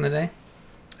Awakening back in the day?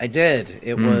 I did.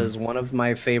 It was one of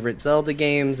my favorite Zelda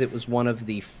games. It was one of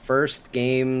the first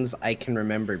games I can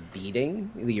remember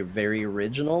beating, the very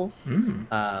original. It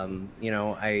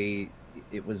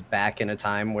was back in a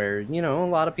time where, a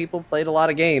lot of people played a lot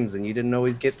of games and you didn't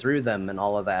always get through them and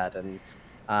all of that. And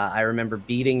I remember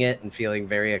beating it and feeling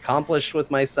very accomplished with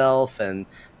myself. And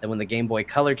then when the Game Boy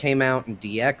Color came out and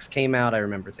DX came out, I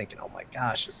remember thinking, oh my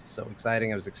gosh, this is so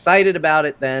exciting. I was excited about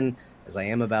it then, as I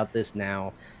am about this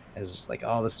now. I was just like,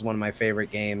 oh, this is one of my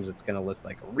favorite games. It's going to look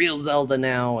like a real Zelda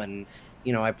now. And,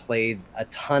 I played a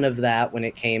ton of that when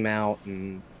it came out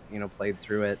and, played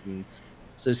through it. And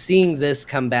so seeing this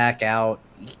come back out,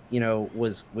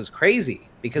 was crazy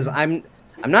because I'm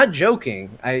not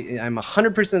joking. I'm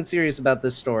 100% serious about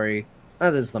this story.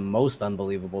 Not that it's the most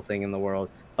unbelievable thing in the world,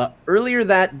 but earlier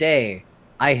that day,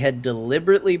 I had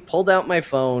deliberately pulled out my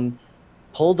phone,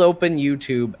 pulled open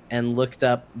YouTube, and looked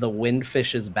up the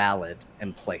Windfish's Ballad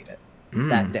and played it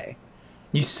that day.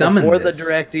 You summoned before this. The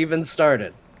direct even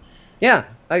started. Yeah,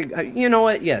 I you know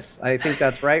what? Yes, I think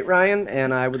that's right, Ryan,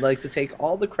 and I would like to take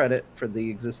all the credit for the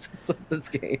existence of this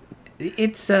game.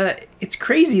 It's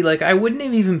crazy. Like, I wouldn't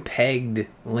have even pegged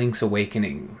Link's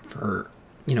Awakening for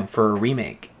a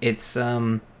remake. It's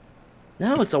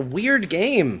it's a weird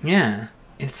game. Yeah.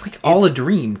 It's like all a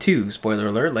dream too. Spoiler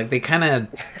alert! Like they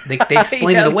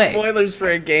explain it away. Spoilers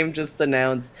for a game just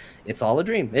announced. It's all a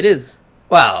dream. It is.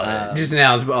 Wow, just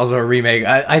announced also a remake.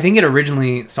 I think it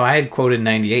originally. So I had quoted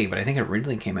 98, but I think it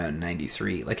originally came out in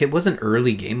 93. Like it was an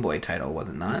early Game Boy title, was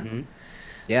it not? Mm-hmm.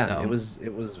 Yeah, so.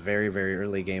 It was very, very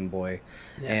early Game Boy,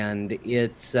 and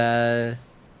it's it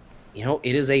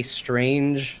is a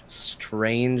strange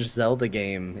Zelda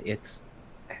game. It's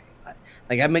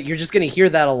like you're just gonna hear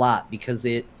that a lot because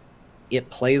it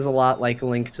plays a lot like A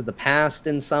Link to the Past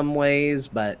in some ways,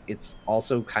 but it's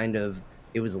also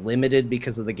it was limited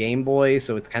because of the Game Boy,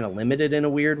 so it's kind of limited in a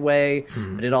weird way.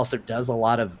 But it also does a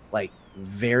lot of like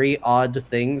very odd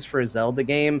things for a Zelda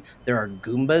game. There are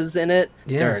Goombas in it.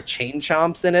 Yeah. There are Chain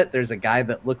Chomps in it. There's a guy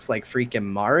that looks like freaking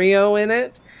Mario in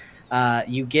it.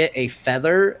 You get a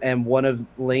feather, and one of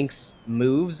Link's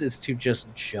moves is to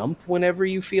just jump whenever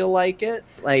you feel like it.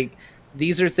 Like,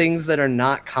 these are things that are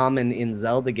not common in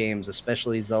Zelda games,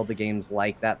 especially Zelda games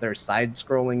like that. There are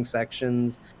side-scrolling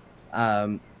sections.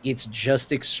 It's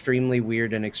just extremely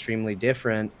weird and extremely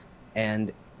different.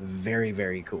 And very,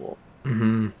 very cool.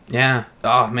 Mm-hmm. Yeah.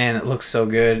 Oh, man, it looks so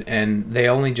good. And they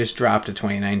only just dropped a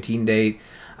 2019 date.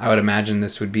 I would imagine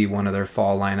this would be one of their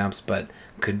fall lineups, but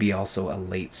could be also a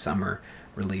late summer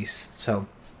release. So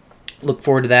look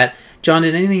forward to that. John,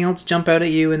 did anything else jump out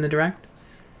at you in the Direct?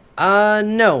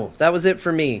 No, that was it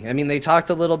for me. I mean, they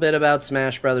talked a little bit about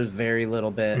Smash Brothers, very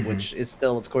little bit, which is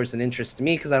still, of course, an interest to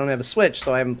me because I don't have a Switch,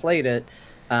 so I haven't played it.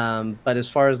 But as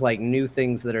far as like new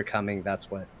things that are coming, that's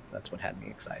what had me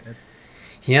excited.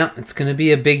 Yeah, it's going to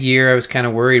be a big year. I was kind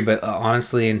of worried, but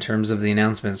honestly, in terms of the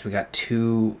announcements, we got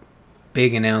 2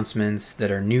 big announcements that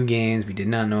are new games we did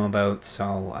not know about.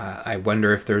 So I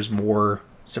wonder if there's more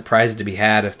surprise to be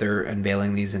had if they're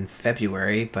unveiling these in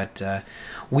February. But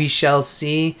we shall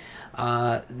see.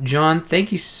 John,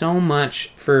 thank you so much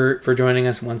for joining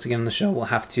us once again on the show. We'll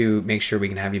have to make sure we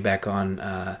can have you back on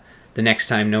the next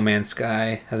time No Man's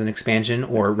Sky has an expansion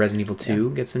or Resident Evil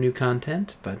 2 gets some new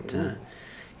content. But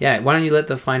yeah, why don't you let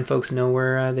the fine folks know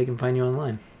where they can find you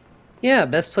online? Yeah,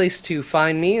 best place to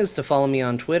find me is to follow me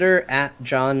on Twitter at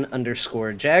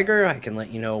Jon_Jagger. I can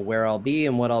let you know where I'll be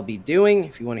and what I'll be doing.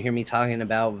 If you want to hear me talking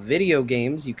about video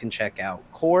games, you can check out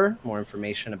Core. More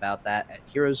information about that at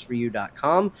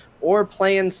heroesforyou.com, or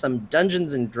playing some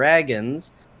Dungeons and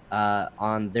Dragons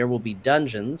on There Will Be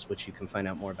Dungeons, which you can find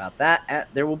out more about that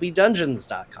at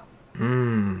therewillbedungeons.com.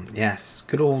 Yes,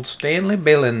 good old Stanley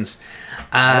Billings.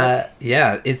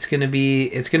 Yeah, it's gonna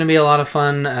be a lot of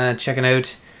fun checking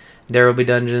out There Will Be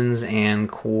Dungeons and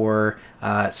Core.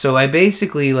 So I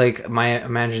basically, like, my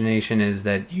imagination is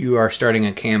that you are starting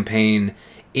a campaign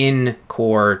in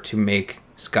Core to make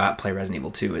Scott play Resident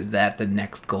Evil 2. Is that the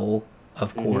next goal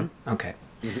of Core? Okay.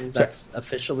 That's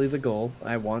officially the goal.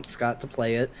 I want Scott to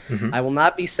play it. I will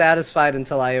not be satisfied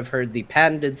until I have heard the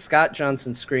patented Scott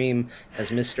Johnson scream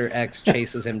as Mr. X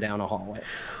chases him down a hallway.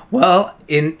 Well,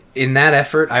 in that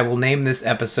effort, I will name this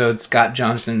episode "Scott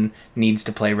Johnson Needs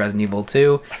to Play Resident Evil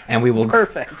 2," and we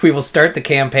will start the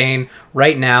campaign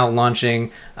right now,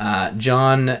 launching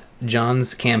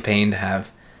John's campaign to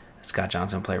have Scott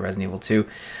Johnson play Resident Evil 2.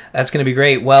 That's going to be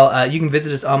great. Well, you can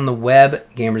visit us on the web,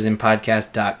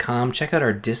 gamersinpodcast.com. Check out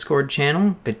our Discord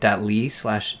channel,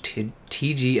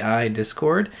 bit.ly/TGI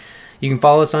Discord. You can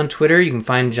follow us on Twitter. You can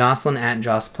find Jocelyn at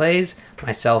JossPlays,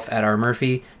 myself at R.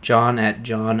 Murphy, John at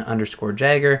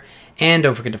Jon_Jagger, and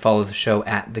don't forget to follow the show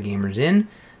at The Gamers Inn.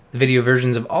 The video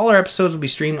versions of all our episodes will be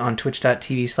streamed on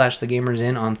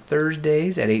twitch.tv/TheGamersInn on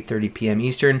Thursdays at 8:30 p.m.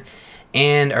 Eastern,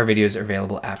 and our videos are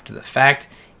available after the fact.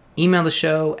 Email the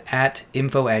show at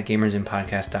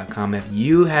info@gamersinpodcast.com if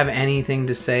you have anything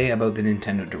to say about the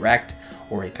Nintendo Direct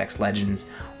or Apex Legends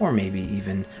or maybe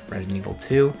even Resident Evil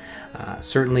 2.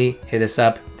 Certainly hit us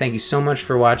up. Thank you so much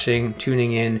for watching,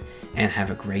 tuning in, and have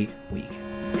a great week.